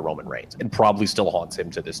bad for Roman Reigns and probably still haunts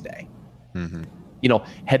him to this day.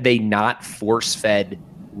 Had they not force-fed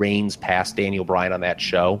Reigns past Daniel Bryan on that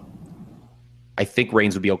show, I think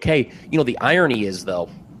Reigns would be okay. The irony is, though,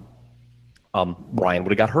 Bryan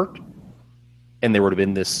would have got hurt, and there would have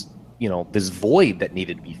been this, this void that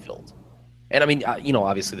needed to be filled. And I mean,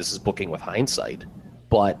 obviously this is booking with hindsight,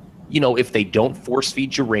 but if they don't force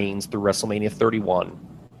feed you Reigns through WrestleMania 31,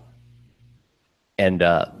 and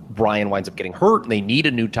Bryan winds up getting hurt, and they need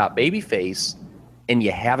a new top babyface, and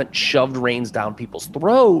you haven't shoved Reigns down people's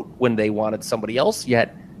throat when they wanted somebody else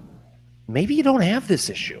yet, maybe you don't have this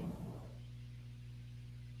issue.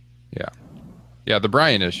 Yeah, the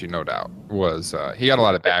Bryan issue, no doubt, was he got a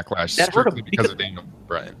lot of backlash strictly because of Daniel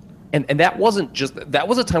Bryan. And that was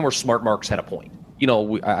a time where Smart Marks had a point.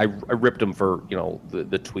 I ripped him for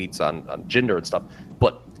the tweets on Jinder and stuff,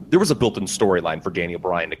 but there was a built-in storyline for Daniel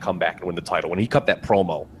Bryan to come back and win the title. When he cut that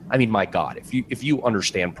promo, I mean, my God, if you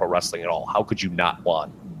understand pro wrestling at all, how could you not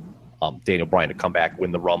want Daniel Bryan to come back,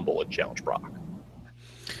 win the Rumble, and challenge Brock?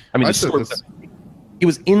 I mean, it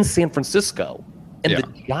was in San Francisco. And the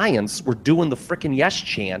Giants were doing the frickin' yes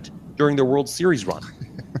chant during their World Series run.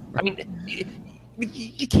 I mean,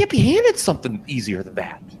 you can't be handed something easier than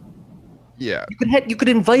that. Yeah. You could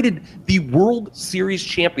invited the World Series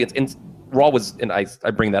champions, and Raw was, and I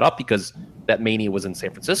bring that up because that Mania was in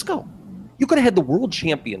San Francisco. You could have had the world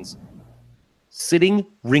champions sitting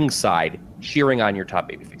ringside cheering on your top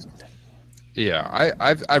babyface. Yeah,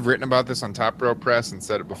 I've written about this on Top Row Press and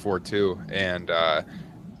said it before too, and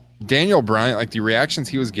Daniel Bryan, like the reactions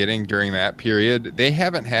he was getting during that period, they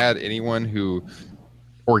haven't had anyone who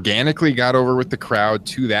organically got over with the crowd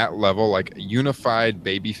to that level, like unified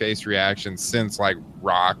babyface reaction since like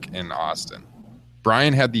Rock and Austin.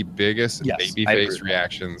 Bryan had the biggest babyface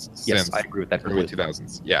reactions since I agree with that early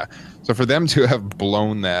 2000s. Yeah. So for them to have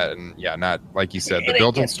blown that, and not like you said, the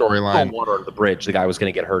built-in storyline. Water under the bridge, the guy was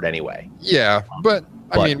going to get hurt anyway. Yeah, but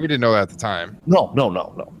I mean, we didn't know that at the time. No.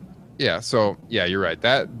 Yeah, so you're right.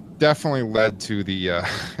 That definitely led to the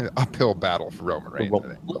uphill battle for Roman Reigns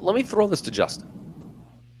today. Let me throw this to Justin.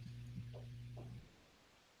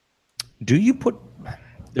 Do you put?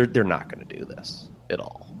 They're not going to do this at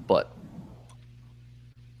all. But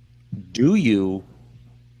do you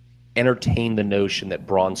entertain the notion that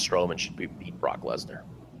Braun Strowman should beat Brock Lesnar?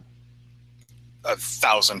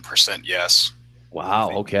 1,000% yes.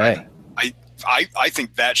 Wow. Okay. I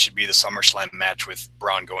think that should be the SummerSlam match with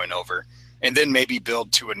Braun going over, and then maybe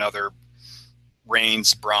build to another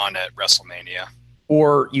Reigns Braun at WrestleMania.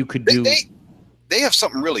 Or you could do. They have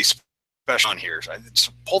something really special on here.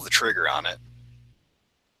 Just pull the trigger on it.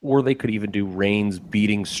 Or they could even do Reigns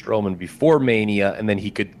beating Strowman before Mania, and then he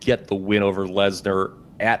could get the win over Lesnar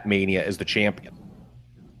at Mania as the champion.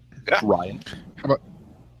 Yeah. Ryan.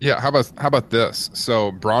 How about this?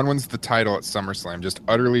 So Braun wins the title at SummerSlam, just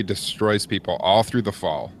utterly destroys people all through the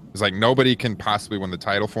fall. It's like nobody can possibly win the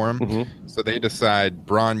title for him. Mm-hmm. So they decide,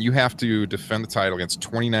 Braun, you have to defend the title against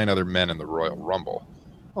 29 other men in the Royal Rumble.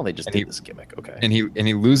 Well, they just did this gimmick, okay. And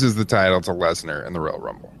he loses the title to Lesnar in the Royal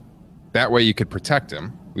Rumble. That way you could protect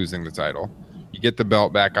him losing the title. You get the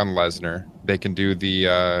belt back on Lesnar. They can do the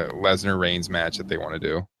Lesnar Reigns match that they want to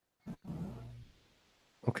do.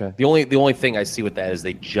 Okay. The only thing I see with that is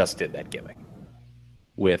they just did that gimmick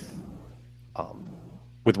with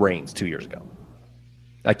Reigns 2 years ago.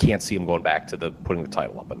 I can't see him going back to putting the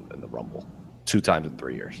title up in the Rumble 2 times in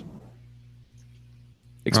 3 years,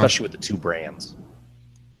 especially with the 2 brands.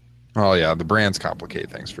 Oh yeah, the brands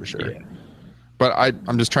complicate things for sure. Yeah. But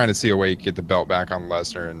I'm just trying to see a way you get the belt back on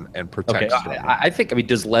Lesnar and protect. Okay. I think.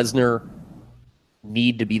 Does Lesnar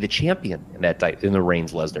need to be the champion in the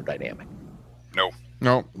Reigns Lesnar dynamic?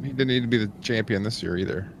 No, he didn't need to be the champion this year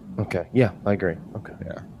either. Okay. Yeah, I agree. Okay.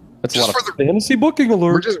 Yeah. That's just a lot of fantasy booking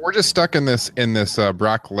alert. We're just stuck in this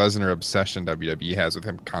Brock Lesnar obsession WWE has with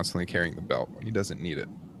him constantly carrying the belt when he doesn't need it.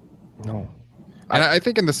 No. And I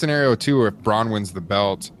think in the scenario too, if Braun wins the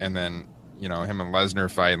belt and then him and Lesnar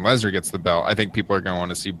fight and Lesnar gets the belt, I think people are going to want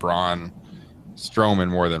to see Braun Strowman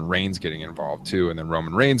more than Reigns getting involved too, and then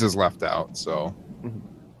Roman Reigns is left out. So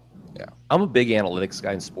yeah, I'm a big analytics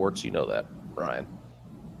guy in sports. You know that, Brian.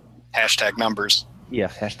 Hashtag numbers. Yeah,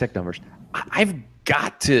 hashtag numbers. I've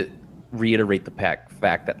got to reiterate the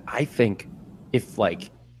fact that I think if the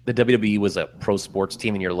WWE was a pro sports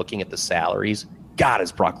team and you're looking at the salaries, God,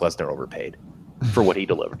 is Brock Lesnar overpaid for what he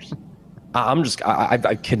delivers.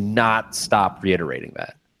 I cannot stop reiterating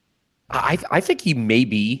that. I think he may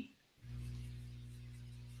be.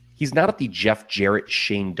 He's not at the Jeff Jarrett,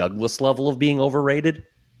 Shane Douglas level of being overrated,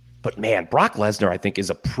 but man, Brock Lesnar I think is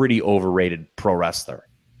a pretty overrated pro wrestler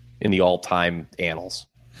in the all-time annals.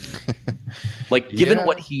 Given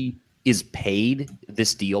what he is paid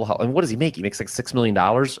this deal, what does he make? He makes $6 million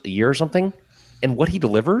a year or something, and what he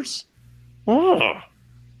delivers.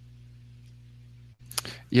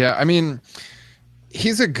 Yeah, I mean,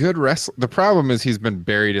 he's a good wrestler. The problem is he's been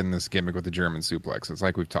buried in this gimmick with the German suplexes,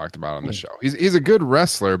 like we've talked about on the show. He's a good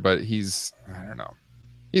wrestler, but I don't know.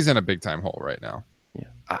 He's in a big time hole right now. Yeah,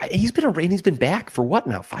 he's been back for what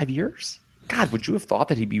now? 5 years? God, would you have thought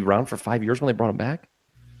that he'd be around for 5 years when they brought him back?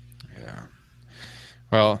 Yeah.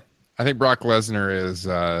 Well, I think Brock Lesnar is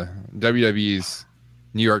WWE's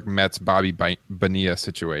New York Mets Bobby Bonilla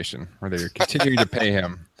situation, where they're continuing to pay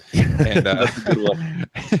him. And That's a good one.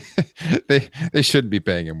 they shouldn't be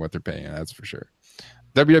paying him what they're paying, that's for sure.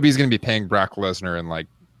 WWE is going to be paying Brock Lesnar in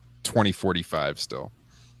 2045 still,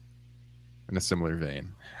 in a similar vein.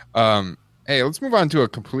 Hey, let's move on to a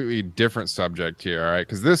completely different subject here, all right?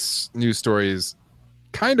 Because this news story is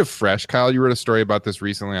kind of fresh. Kyle, you wrote a story about this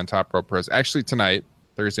recently on Top Rope Press. Actually, tonight,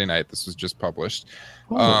 Thursday night, this was just published.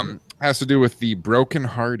 Has to do with the Broken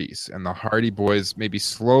Hardys and the Hardy Boys maybe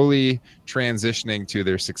slowly transitioning to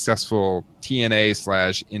their successful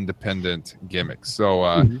TNA/independent gimmicks. So,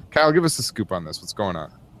 Kyle, give us a scoop on this. What's going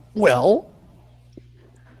on? Well,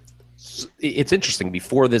 it's interesting.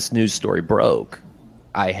 Before this news story broke,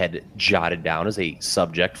 I had jotted down as a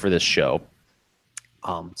subject for this show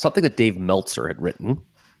something that Dave Meltzer had written,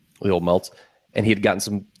 the old Meltz, and he had gotten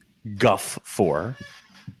some guff for,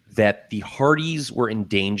 that the Hardys were in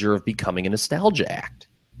danger of becoming a nostalgia act.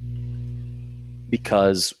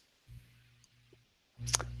 Because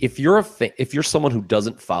if you're someone who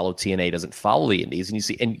doesn't follow TNA, doesn't follow the Indies,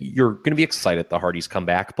 and you're going to be excited the Hardys come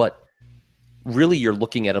back, but really you're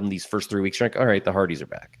looking at them these first 3 weeks, you're like, all right, the Hardys are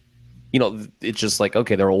back. It's just like,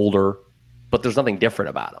 okay, they're older, but there's nothing different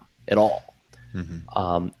about them at all.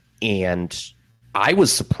 Mm-hmm. And I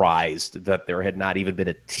was surprised that there had not even been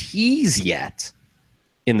a tease yet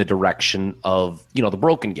in the direction of, the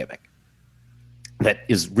broken gimmick. That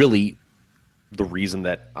is really the reason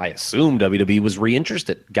that I assumed WWE was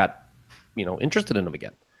got interested in them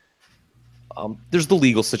again. There's the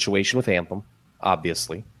legal situation with Anthem,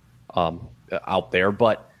 obviously, out there,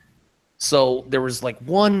 but so there was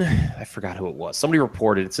one, I forgot who it was. Somebody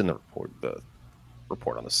reported, it's in the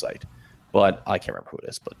report on the site, but I can't remember who it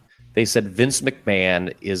is, but they said Vince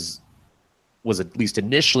McMahon was at least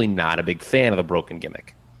initially not a big fan of the broken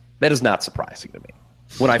gimmick. That is not surprising to me.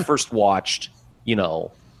 When I first watched,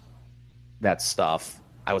 that stuff,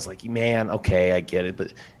 I was like, man, okay, I get it.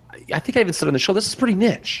 But I think I even said on the show, this is pretty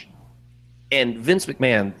niche. And Vince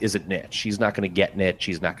McMahon isn't niche. He's not going to get niche.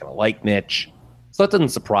 He's not going to like niche. So that doesn't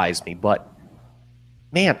surprise me. But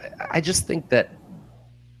man, I just think that,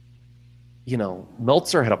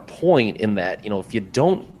 Meltzer had a point in that, if you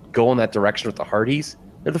don't go in that direction with the Hardys,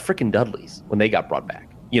 they're the freaking Dudleys when they got brought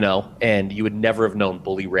back, and you would never have known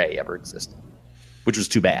Bully Ray ever existed, which was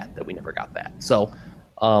too bad that we never got that. So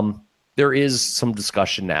there is some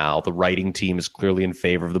discussion now. The writing team is clearly in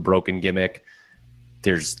favor of the broken gimmick.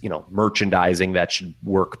 There's, merchandising that should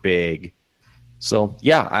work big. So,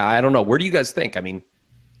 yeah, I don't know. Where do you guys think? I mean,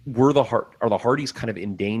 are the Hardys kind of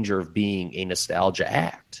in danger of being a nostalgia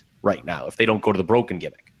act right now if they don't go to the broken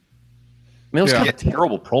gimmick? I mean, it was kind of a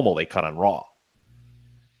terrible promo they cut on Raw.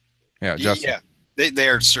 Yeah, Justin. Yeah, they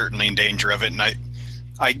are certainly in danger of it, and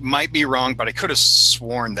I might be wrong, but I could have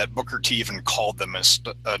sworn that Booker T even called them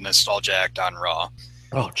a nostalgia act on Raw.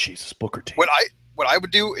 Oh, Jesus, Booker T. What I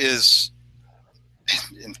would do is,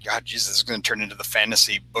 and God, Jesus, this is going to turn into the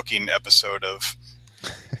fantasy booking episode of.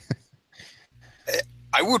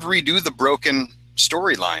 I would redo the broken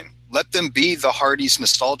storyline. Let them be the Hardys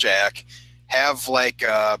nostalgia act. Have like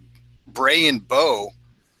Bray and Bo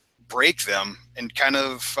break them and kind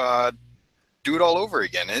of do it all over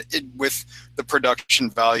again with the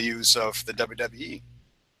production values of the WWE.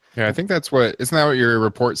 Yeah, I think isn't that what your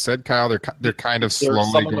report said, Kyle? They're kind of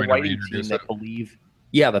slowly going to reintroduce it. Believe,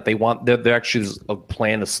 that they want. There actually is a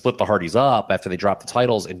plan to split the Hardys up after they drop the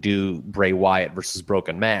titles and do Bray Wyatt versus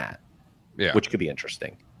Broken Matt. Yeah, which could be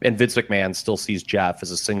interesting. And Vince McMahon still sees Jeff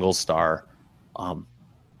as a single star.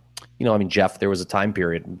 Jeff, there was a time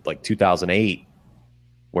period like 2008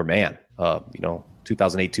 where,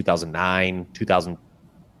 2008, 2009,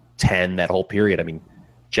 2010, that whole period. I mean,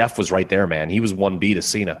 Jeff was right there, man. He was 1B to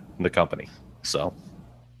Cena in the company. So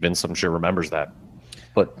Vince, I'm sure, remembers that.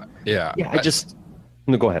 But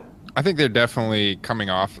go ahead. I think they're definitely coming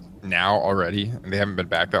off now already. They haven't been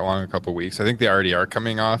back that long, a couple of weeks. I think they already are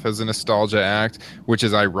coming off as a nostalgia act, which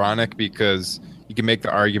is ironic because you can make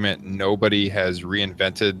the argument nobody has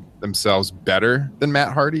reinvented themselves better than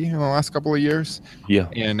Matt Hardy in the last couple of years. Yeah.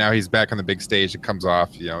 And now he's back on the big stage. It comes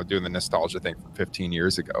off, doing the nostalgia thing from 15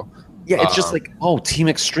 years ago. Yeah, it's just like, Team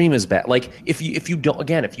Extreme is bad. Like if you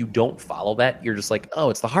don't follow that, you're just like,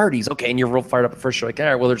 it's the Hardys, okay, and you're real fired up at first. You're like, all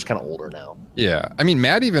right, well, they're just kind of older now. Yeah, I mean,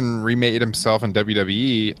 Matt even remade himself in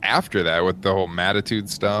WWE after that with the whole Mattitude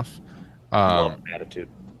stuff. Attitude.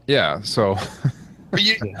 Yeah, so. But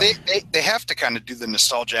they have to kind of do the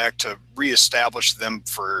nostalgia act to reestablish them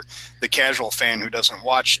for the casual fan who doesn't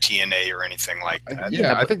watch TNA or anything like that.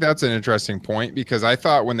 Yeah, I think that's an interesting point because I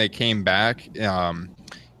thought when they came back,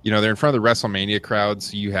 they're in front of the WrestleMania crowd,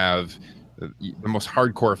 so you have the most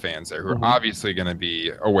hardcore fans there who are obviously going to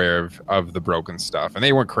be aware of the broken stuff. And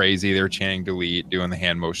they went crazy. They were chanting delete, doing the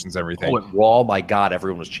hand motions, everything. At Raw, my God,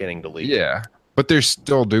 everyone was chanting delete. Yeah, but they're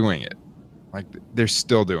still doing it.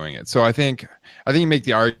 So I think you make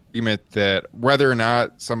the argument that whether or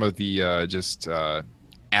not some of the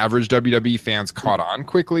average WWE fans caught on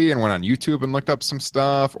quickly and went on YouTube and looked up some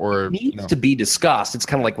stuff, or it needs to be discussed. It's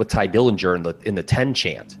kind of like with Ty Dillinger in the 10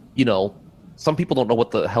 chant. Some people don't know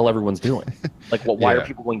what the hell everyone's doing. Like, why are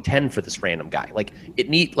people going 10 for this random guy? Like,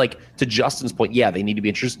 to Justin's point, they need to be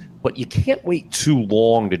interested, but you can't wait too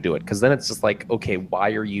long to do it because then it's just like, okay,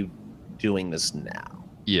 why are you doing this now?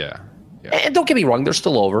 Yeah. And don't get me wrong, they're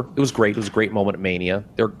still over. It was great. It was a great moment at Mania.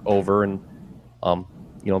 They're over, and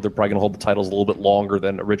they're probably going to hold the titles a little bit longer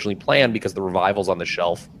than originally planned because the revival's on the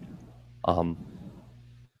shelf. And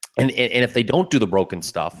if they don't do the broken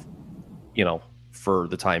stuff, for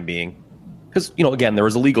the time being, because again, there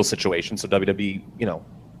was a legal situation, so WWE,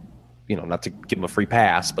 not to give them a free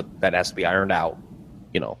pass, but that has to be ironed out,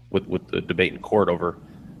 with the debate in court over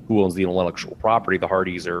who owns the intellectual property, the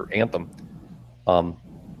Hardys or Anthem.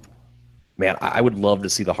 Man, I would love to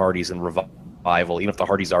see the Hardys in revival, even if the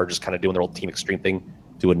Hardys are just kind of doing their old Team Extreme thing,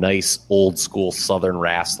 do a nice old school Southern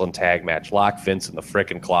wrestling tag match. Lock Vince in the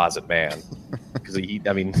frickin' closet, man. Because he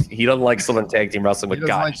doesn't like Southern tag team wrestling, but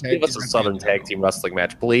God, give us a Southern tag team wrestling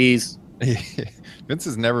match, please. Vince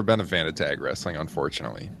has never been a fan of tag wrestling,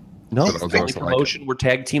 unfortunately. No, it's a promotion where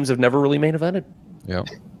tag teams have never really main evented. Yeah.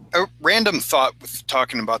 A random thought with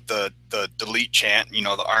talking about the delete chant,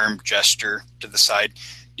 the arm gesture to the side.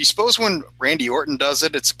 Do you suppose when Randy Orton does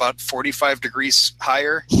it, it's about 45 degrees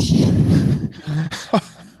higher?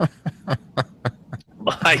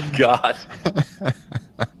 My God.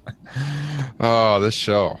 Oh, this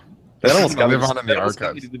show. That almost got live on in the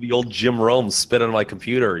archives. The old Jim Rome spit on my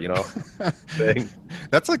computer, thing.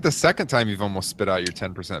 That's like the second time you've almost spit out your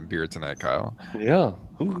 10% beer tonight, Kyle. Yeah.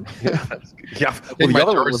 Yeah. Well, the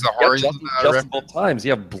other one was just both times.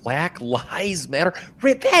 Yeah, Black Lives Matter.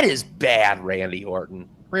 That is bad, Randy Orton.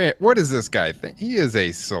 What does this guy think? He is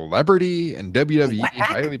a celebrity in WWE,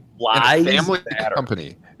 highly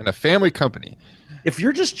in a family company. If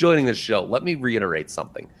you're just joining the show, let me reiterate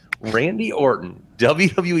something. Randy Orton,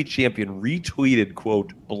 WWE champion, retweeted,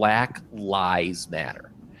 quote, "Black Lives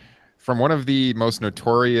Matter." From one of the most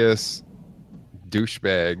notorious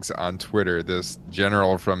douchebags on Twitter, this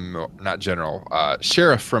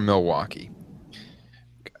sheriff from Milwaukee.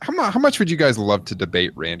 How much would you guys love to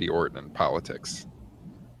debate Randy Orton in politics?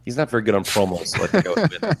 He's not very good on promos, so I think I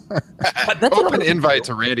would admit. Open invite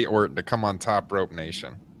to Randy Orton to come on Top Rope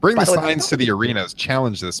Nation. Bring the signs to the arenas.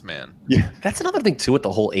 Challenge this man. Yeah, that's another thing too with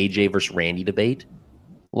the whole AJ versus Randy debate.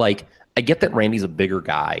 Like, I get that Randy's a bigger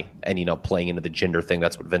guy, and playing into the gender thing.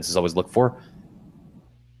 That's what Vince has always looked for.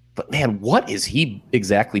 But man, what is he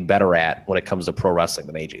exactly better at when it comes to pro wrestling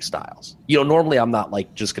than AJ Styles? Normally I'm not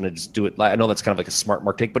like just gonna just do it. I know that's kind of like a smart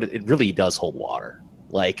mark take, but it really does hold water.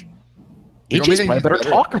 Like, AJ's probably a better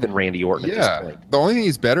talker than Randy Orton at this point. The only thing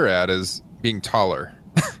he's better at is being taller.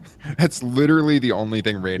 That's literally the only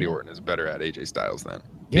thing Randy Orton is better at AJ Styles than.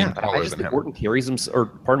 Yeah, I just think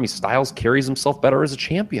Orton Styles carries himself better as a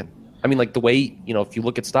champion. I mean, like the way, if you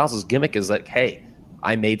look at Styles' gimmick is like, hey,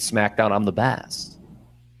 I made SmackDown, I'm the best.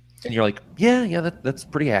 And you're like, yeah, that's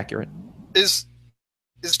pretty accurate. Is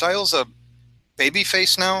Styles a baby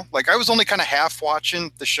face now? Like, I was only kind of half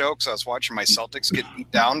watching the show because I was watching my Celtics get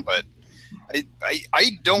beat down, but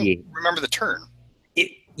I don't remember the turn.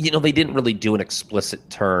 They didn't really do an explicit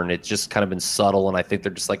turn. It's just kind of been subtle, and I think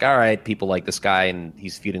they're just like, all right, people like this guy, and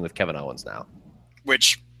he's feuding with Kevin Owens now.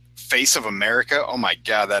 Which, face of America, oh my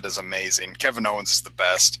God, that is amazing. Kevin Owens is the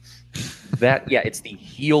best. It's the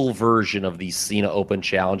heel version of the Cena Open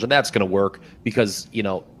Challenge, and that's going to work because, you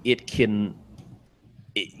can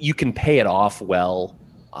pay it off well.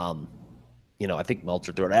 I think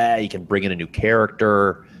Meltzer threw it, you can bring in a new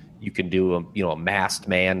character. You can do a masked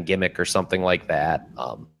man gimmick or something like that.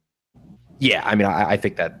 I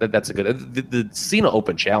think that's a good. The Cena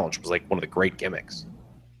Open Challenge was like one of the great gimmicks.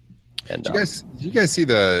 And did you guys see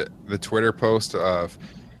the Twitter post of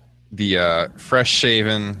the fresh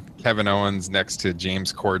shaven Kevin Owens next to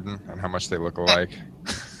James Corden and how much they look alike?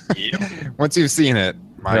 Once you've seen it,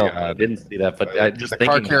 God, I didn't see that, but the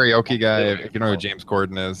car karaoke guy. If you know who James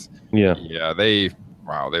Corden is, they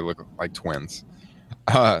look like twins.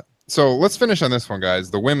 So let's finish on this one,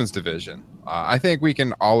 guys. The women's division. I think we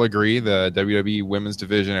can all agree the WWE women's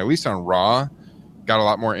division, at least on Raw, got a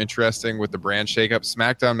lot more interesting with the brand shakeup.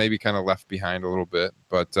 SmackDown maybe kind of left behind a little bit.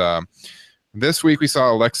 But this week we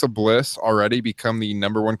saw Alexa Bliss already become the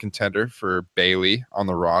number one contender for Bayley on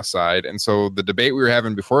the Raw side. And so the debate we were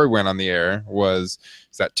having before we went on the air was,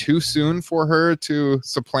 is that too soon for her to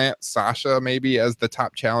supplant Sasha maybe as the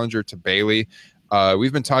top challenger to Bayley?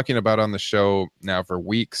 We've been talking about on the show now for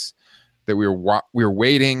weeks that we were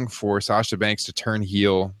waiting for Sasha Banks to turn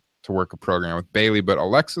heel to work a program with Bayley, but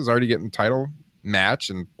Alexa's already getting the title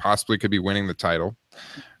match and possibly could be winning the title.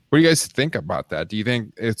 What do you guys think about that? Do you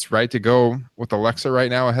think it's right to go with Alexa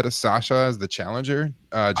right now ahead of Sasha as the challenger,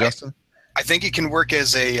 Justin? I think it can work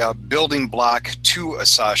as a building block to a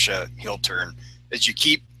Sasha heel turn as you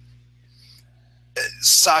keep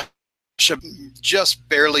Sasha just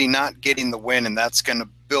barely not getting the win, and that's going to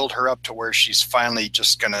build her up to where she's finally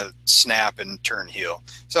just going to snap and turn heel.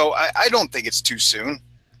 So I don't think it's too soon.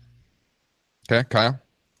 Okay, Kyle?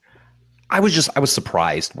 I was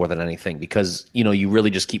surprised more than anything because, you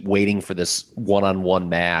really just keep waiting for this one-on-one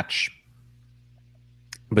match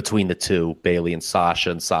between the two, Bayley and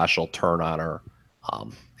Sasha will turn on her.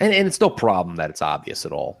 And it's no problem that it's obvious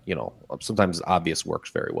at all. Sometimes obvious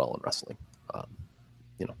works very well in wrestling.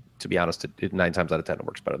 To be honest, 9 times out of 10, it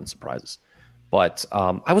works better than surprises. But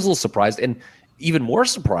I was a little surprised. And even more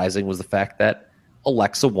surprising was the fact that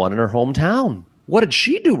Alexa won in her hometown. What did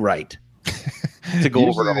she do right to go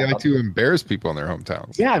over to they like to embarrass people in their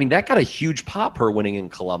hometowns. Yeah, I mean, that got a huge pop, her winning in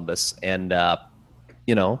Columbus. And,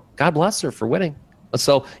 God bless her for winning.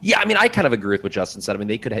 So, yeah, I mean, I kind of agree with what Justin said. I mean,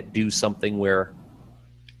 they could do something where,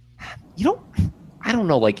 I don't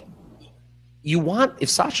know, like, if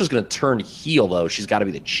Sasha's going to turn heel, though, she's got to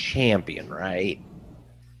be the champion, right?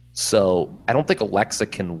 So I don't think Alexa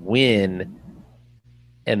can win,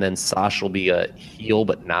 and then Sasha will be a heel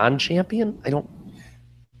but non-champion. I don't.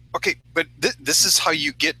 Okay, but this is how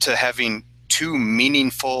you get to having 2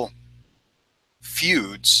 meaningful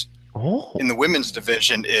feuds in the women's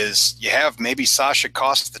division. Is you have maybe Sasha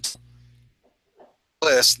cost the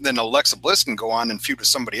Bliss, then Alexa Bliss can go on and feud with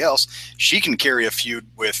somebody else. She can carry a feud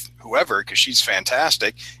with whoever because she's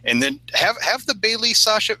fantastic, and then have the Bayley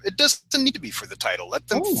Sasha. It doesn't need to be for the title. Let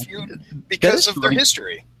them feud because of their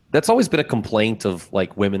history. That's always been a complaint of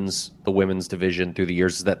like the women's division through the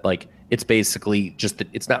years, is that like it's basically just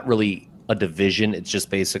it's not really a division. It's just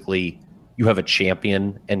basically you have a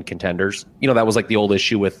champion and contenders. You know, that was like the old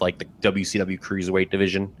issue with like the WCW Cruiserweight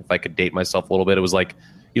division. If I could date myself a little bit, it was like,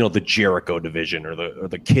 you know, the Jericho division or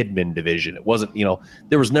the Kidman division. It wasn't, you know,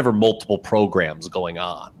 there was never multiple programs going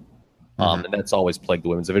on. And that's always plagued the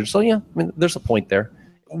women's division. So yeah, I mean, there's a point there.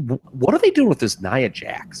 What are they doing with this Nia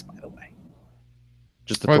Jax, by the way?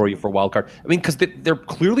 Just to throw you for a wild card. I mean, because they're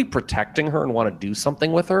clearly protecting her and want to do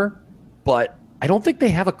something with her, but I don't think they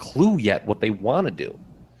have a clue yet what they want to do.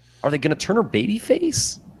 Are they going to turn her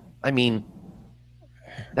babyface? I mean,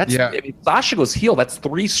 if Sasha goes heel, that's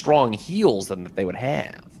 3 strong heels that they would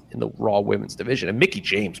have in the Raw Women's division. And Mickie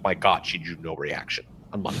James, my God, she drew no reaction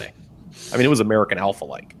on Monday. I mean, it was American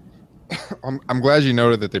Alpha-like. I'm glad you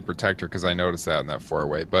noted that they protect her, because I noticed that in that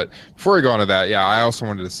 4-way. But before we go on to that, I also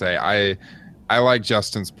wanted to say I like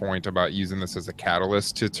Justin's point about using this as a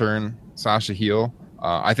catalyst to turn Sasha heel.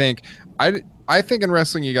 I think in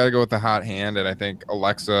wrestling you got to go with the hot hand, and I think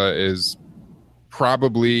Alexa is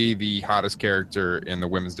probably the hottest character in the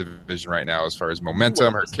women's division right now as far as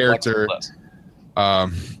momentum, her character. I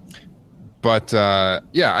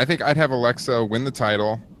think I'd have Alexa win the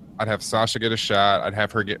title. I'd have Sasha get a shot. I'd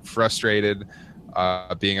have her get frustrated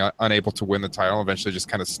being unable to win the title, eventually just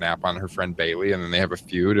kind of snap on her friend Bayley, and then they have a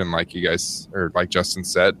feud, and like you guys, or like Justin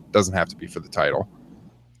said, doesn't have to be for the title.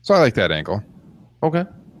 So I like that angle. Okay.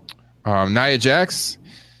 Nia Jax,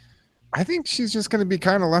 I think she's just going to be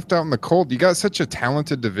kind of left out in the cold. You got such a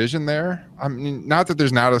talented division there. I mean, not that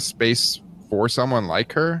there's not a space for someone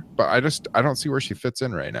like her, but I don't see where she fits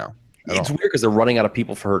in right now. It's weird because they're running out of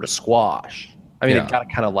people for her to squash. I mean, they've got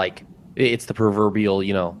to kind of like, it's the proverbial,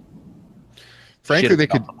 you know. Frankly,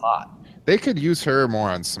 they could use her more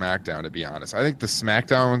on SmackDown, to be honest. I think the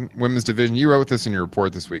SmackDown women's division, you wrote this in your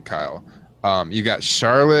report this week, Kyle. You got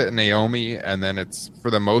Charlotte and Naomi, and then it's, for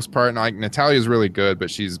the most part, like Natalia's really good, but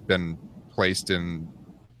she's been placed in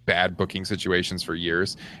bad booking situations for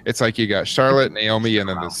years. It's like you got Charlotte, Naomi, and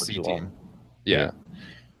then the C team. Yeah.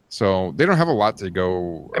 So they don't have a lot to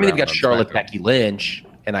go. I mean, they've got Charlotte, Becky Lynch,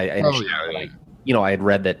 and I had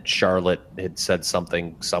read that Charlotte had said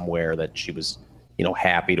something somewhere that she was, you know,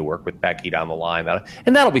 happy to work with Becky down the line.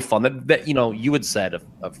 And that'll be fun. That you know, you had said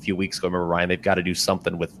a few weeks ago, remember, Ryan, they've got to do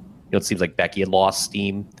something with, you know, it seems like Becky had lost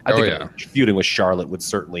steam. I think feuding with Charlotte would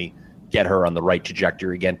certainly get her on the right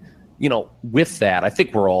trajectory again. You know, with that, I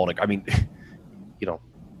think we're all, I mean, you know,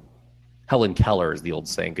 Helen Keller, as the old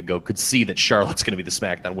saying could see that Charlotte's going to be the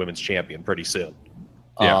SmackDown Women's Champion pretty soon.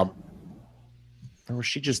 Yeah. Or was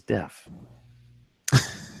she just deaf?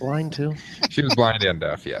 Blind too? She was blind and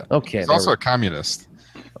deaf, yeah. Okay. She's also a communist.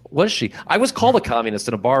 Was she? I was called a communist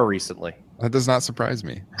in a bar recently. That does not surprise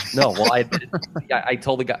me. No, well, I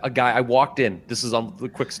told a guy, I walked in. This is on the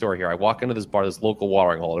quick story here. I walk into this bar, this local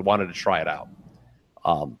watering hole, and I wanted to try it out.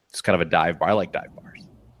 It's kind of a dive bar. I like dive bars.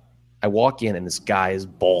 I walk in, and this guy is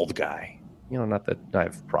bald guy. You know, not that I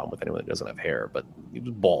have a problem with anyone that doesn't have hair, but he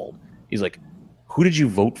was bald. He's like, "Who did you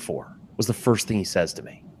vote for?" Was the first thing he says to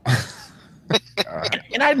me.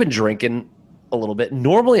 And I'd been drinking a little bit.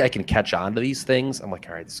 Normally I can catch on to these things. I'm like,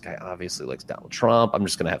 all right, this guy obviously likes Donald Trump. I'm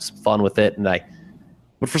just going to have some fun with it.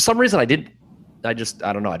 But for some reason I don't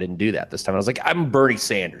know. I didn't do that this time. I was like, I'm a Bernie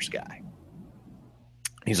Sanders guy.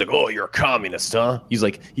 He's like, oh, you're a communist, huh? He's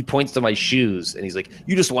like, he points to my shoes and he's like,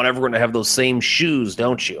 you just want everyone to have those same shoes,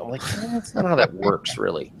 don't you? I'm like, that's not how that works,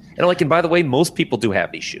 really. And I'm like, and by the way, most people do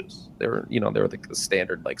have these shoes. They're like the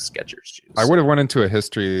standard like Skechers shoes. I would have went into a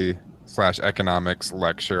history/economics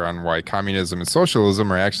lecture on why communism and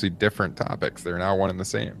socialism are actually different topics. They're now one and the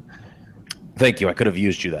same. Thank you. I could have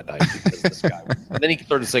used you that night because this guy. And then he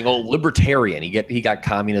started saying, "Oh, libertarian." He got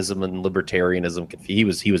communism and libertarianism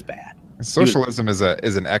confused. He was bad. Socialism is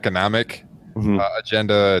an economic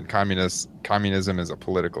agenda, and communism is a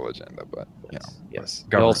political agenda. But yes,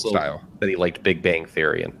 government style. That he liked Big Bang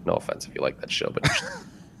Theory, and no offense if you like that show, but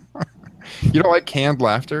you don't like canned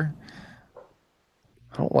laughter.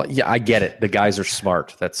 I get it. The guys are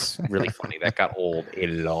smart. That's really funny. That got old a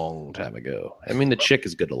long time ago. I mean, the chick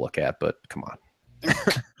is good to look at, but come on.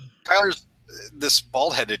 Tyler's this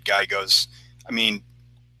bald-headed guy goes, I mean,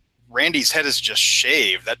 Randy's head is just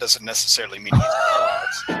shaved. That doesn't necessarily mean he's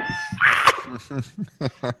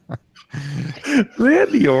bald.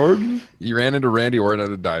 Randy Orton. You ran into Randy Orton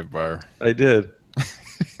at a dive bar. I did.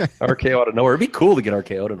 RKO out of nowhere. It'd be cool to get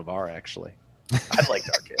RKO'd in a bar, actually. I'd like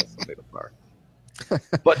to RKO somebody in a bar.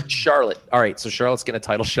 But Charlotte. All right, so Charlotte's getting a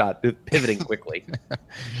title shot. Pivoting quickly.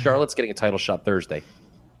 Charlotte's getting a title shot Thursday.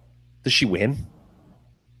 Does she win?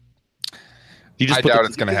 I doubt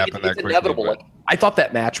it's going to happen that quickly. Inevitable. Like, I thought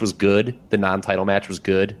that match was good. The non-title match was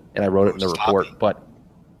good, and I wrote it in the report. But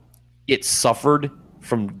it suffered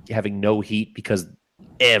from having no heat because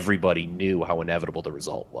everybody knew how inevitable the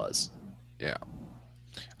result was. Yeah.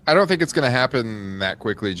 I don't think it's going to happen that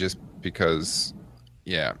quickly just because,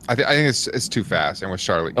 I think it's too fast, and with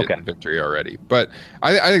Charlotte getting victory already. But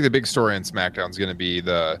I think the big story in SmackDown is going to be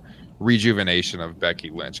the rejuvenation of Becky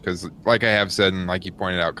Lynch, because like I have said, and like you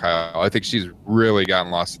pointed out, Kyle, I think she's really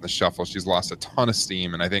gotten lost in the shuffle. She's lost a ton of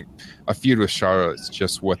steam, and I think a feud with Charlotte is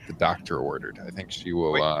just what the doctor ordered. I think she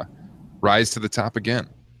will rise to the top again.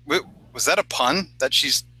 Wait, was that a pun that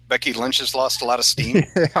Becky Lynch has lost a lot of steam?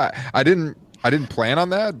 I didn't plan on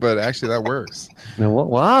that, but actually that works.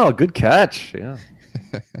 Wow, good catch. Yeah.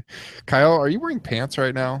 Kyle, are you wearing pants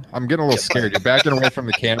right now? I'm getting a little scared. You're backing away from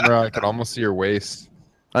the camera. I can almost see your waist.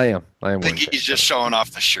 I am. I think he's just showing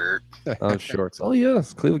off the shirt. Oh, shorts. Oh,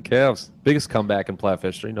 yes. Cleveland Cavs. Biggest comeback in playoff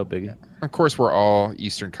history. No biggie. Of course, we're all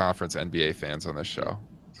Eastern Conference NBA fans on this show.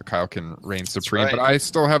 So Kyle can reign supreme. Right. But I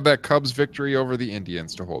still have that Cubs victory over the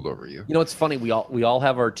Indians to hold over you. You know, it's funny. We all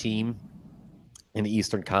have our team in the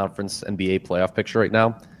Eastern Conference NBA playoff picture right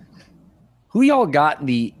now. Who y'all got in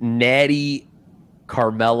the Natty,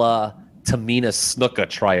 Carmella, Tamina Snuka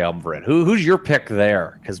triumvirate? Who's your pick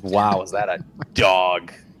there? Because wow, is that a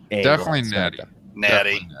dog? Definitely Natty.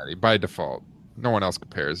 Natty by default. No one else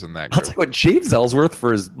compares in that group. I'll tell you what, James Ellsworth,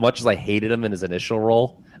 for as much as I hated him in his initial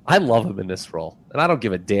role, I love him in this role, and I don't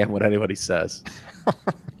give a damn what anybody says.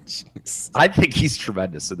 I think he's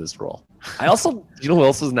tremendous in this role. I also, you know who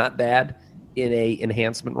else is not bad in a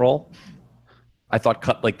enhancement role? I thought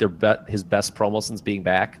cut like his best promo since being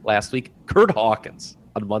back last week. Kurt Hawkins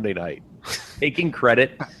on Monday night, taking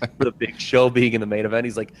credit for the Big Show being in the main event.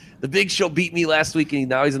 He's like, the Big Show beat me last week, and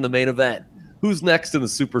now he's in the main event. Who's next in the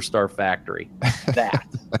Superstar Factory? That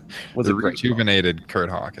was the a great rejuvenated Kurt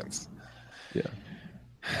Hawkins. Yeah.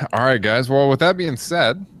 All right, guys. Well, with that being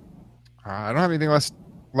said, I don't have anything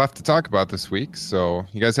left to talk about this week. So,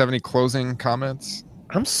 you guys have any closing comments?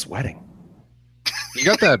 I'm sweating. You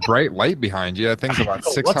got that bright light behind you. That thing's about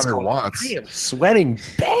 600 watts. I am sweating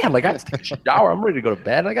bad. Like, I got to take a shower. I'm ready to go to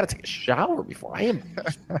bed. And I got to take a shower before. I am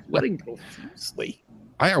sweating profusely.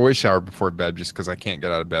 I always shower before bed just because I can't get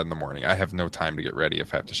out of bed in the morning. I have no time to get ready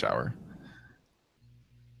if I have to shower.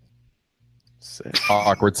 Sick.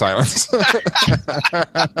 Awkward silence.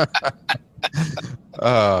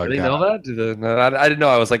 Oh, did they know that? No, I didn't know.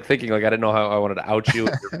 I was like thinking, like I didn't know how I wanted to out you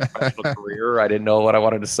in your professional career. I didn't know what I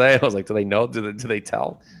wanted to say. I was like, do they know? Do they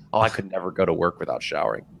tell? Oh, I could never go to work without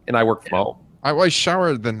showering, and I work from home. I always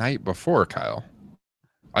shower the night before, Kyle.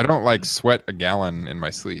 I don't like sweat a gallon in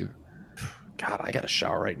my sleeve. God, I got to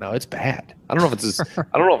shower right now. It's bad. I don't know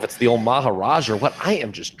if it's the old Maharaj or what. I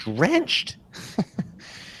am just drenched.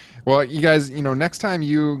 Well, you guys, next time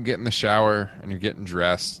you get in the shower and you're getting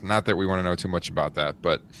dressed, not that we want to know too much about that,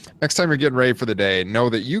 but next time you're getting ready for the day,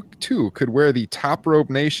 know that you too could wear the Top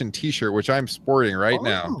Rope Nation t-shirt, which I'm sporting right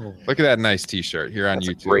now. Look at that nice t-shirt here on YouTube.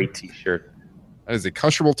 That's a great t-shirt. That is a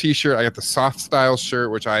comfortable t-shirt. I got the soft style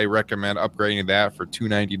shirt, which I recommend upgrading that for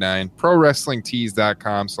 $2.99.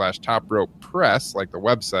 ProWrestlingTees.com/TopRopePress, like the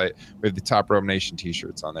website. We have the Top Rope Nation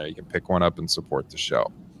t-shirts on there. You can pick one up and support the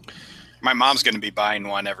show. My mom's going to be buying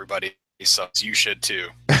one, everybody, so you should too.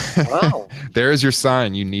 Wow. There's your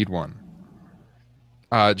sign. You need one.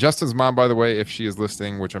 Justin's mom, by the way, if she is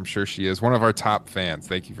listening, which I'm sure she is, one of our top fans.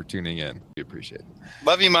 Thank you for tuning in. We appreciate it.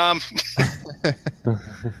 Love you, Mom.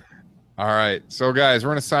 All right. So, guys,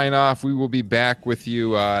 we're going to sign off. We will be back with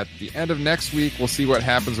you at the end of next week. We'll see what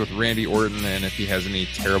happens with Randy Orton and if he has any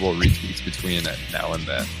terrible retweets between now and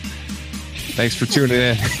then. Thanks for tuning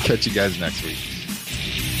in. Catch you guys next week.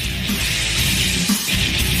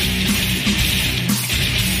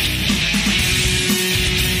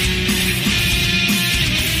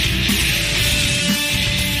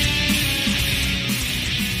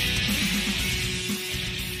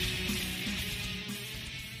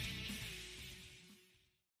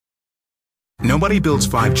 Nobody builds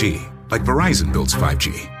 5G like Verizon builds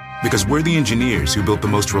 5G, because we're the engineers who built the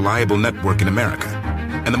most reliable network in America.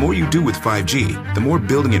 And the more you do with 5G, the more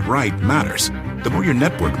building it right matters. The more your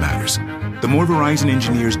network matters. The more Verizon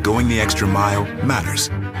engineers going the extra mile matters.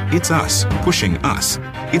 It's us pushing us.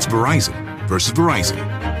 It's Verizon versus Verizon.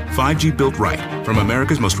 5G built right from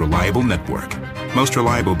America's most reliable network. Most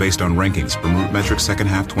reliable based on rankings from RootMetrics second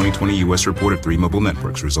half 2020 U.S. report of 3 mobile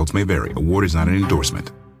networks. Results may vary. Award is not an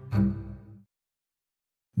endorsement.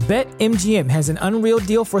 BetMGM has an unreal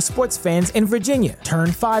deal for sports fans in Virginia. Turn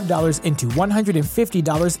 $5 into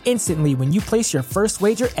 $150 instantly when you place your first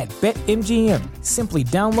wager at BetMGM. Simply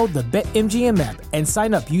download the BetMGM app and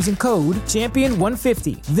sign up using code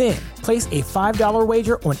Champion150. Then, place a $5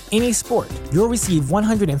 wager on any sport. You'll receive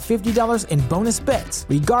 $150 in bonus bets,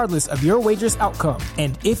 regardless of your wager's outcome.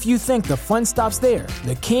 And if you think the fun stops there,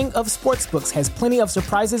 the King of Sportsbooks has plenty of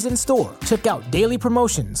surprises in store. Check out daily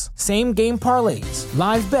promotions, same-game parlays,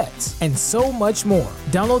 live bets, and so much more.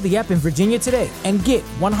 Download the app in Virginia today and get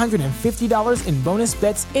 $150 in bonus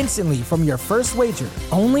bets instantly from your first wager.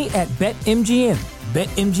 Only at BetMGM.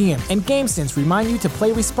 BetMGM and GameSense remind you to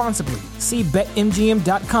play responsibly. See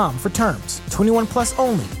BetMGM.com for terms. 21 plus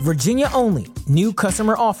only. Virginia only. New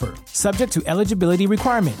customer offer. Subject to eligibility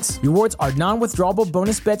requirements. Rewards are non-withdrawable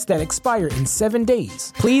bonus bets that expire in 7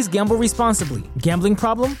 days. Please gamble responsibly. Gambling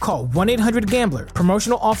problem? Call 1-800-GAMBLER.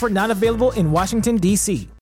 Promotional offer not available in Washington, D.C.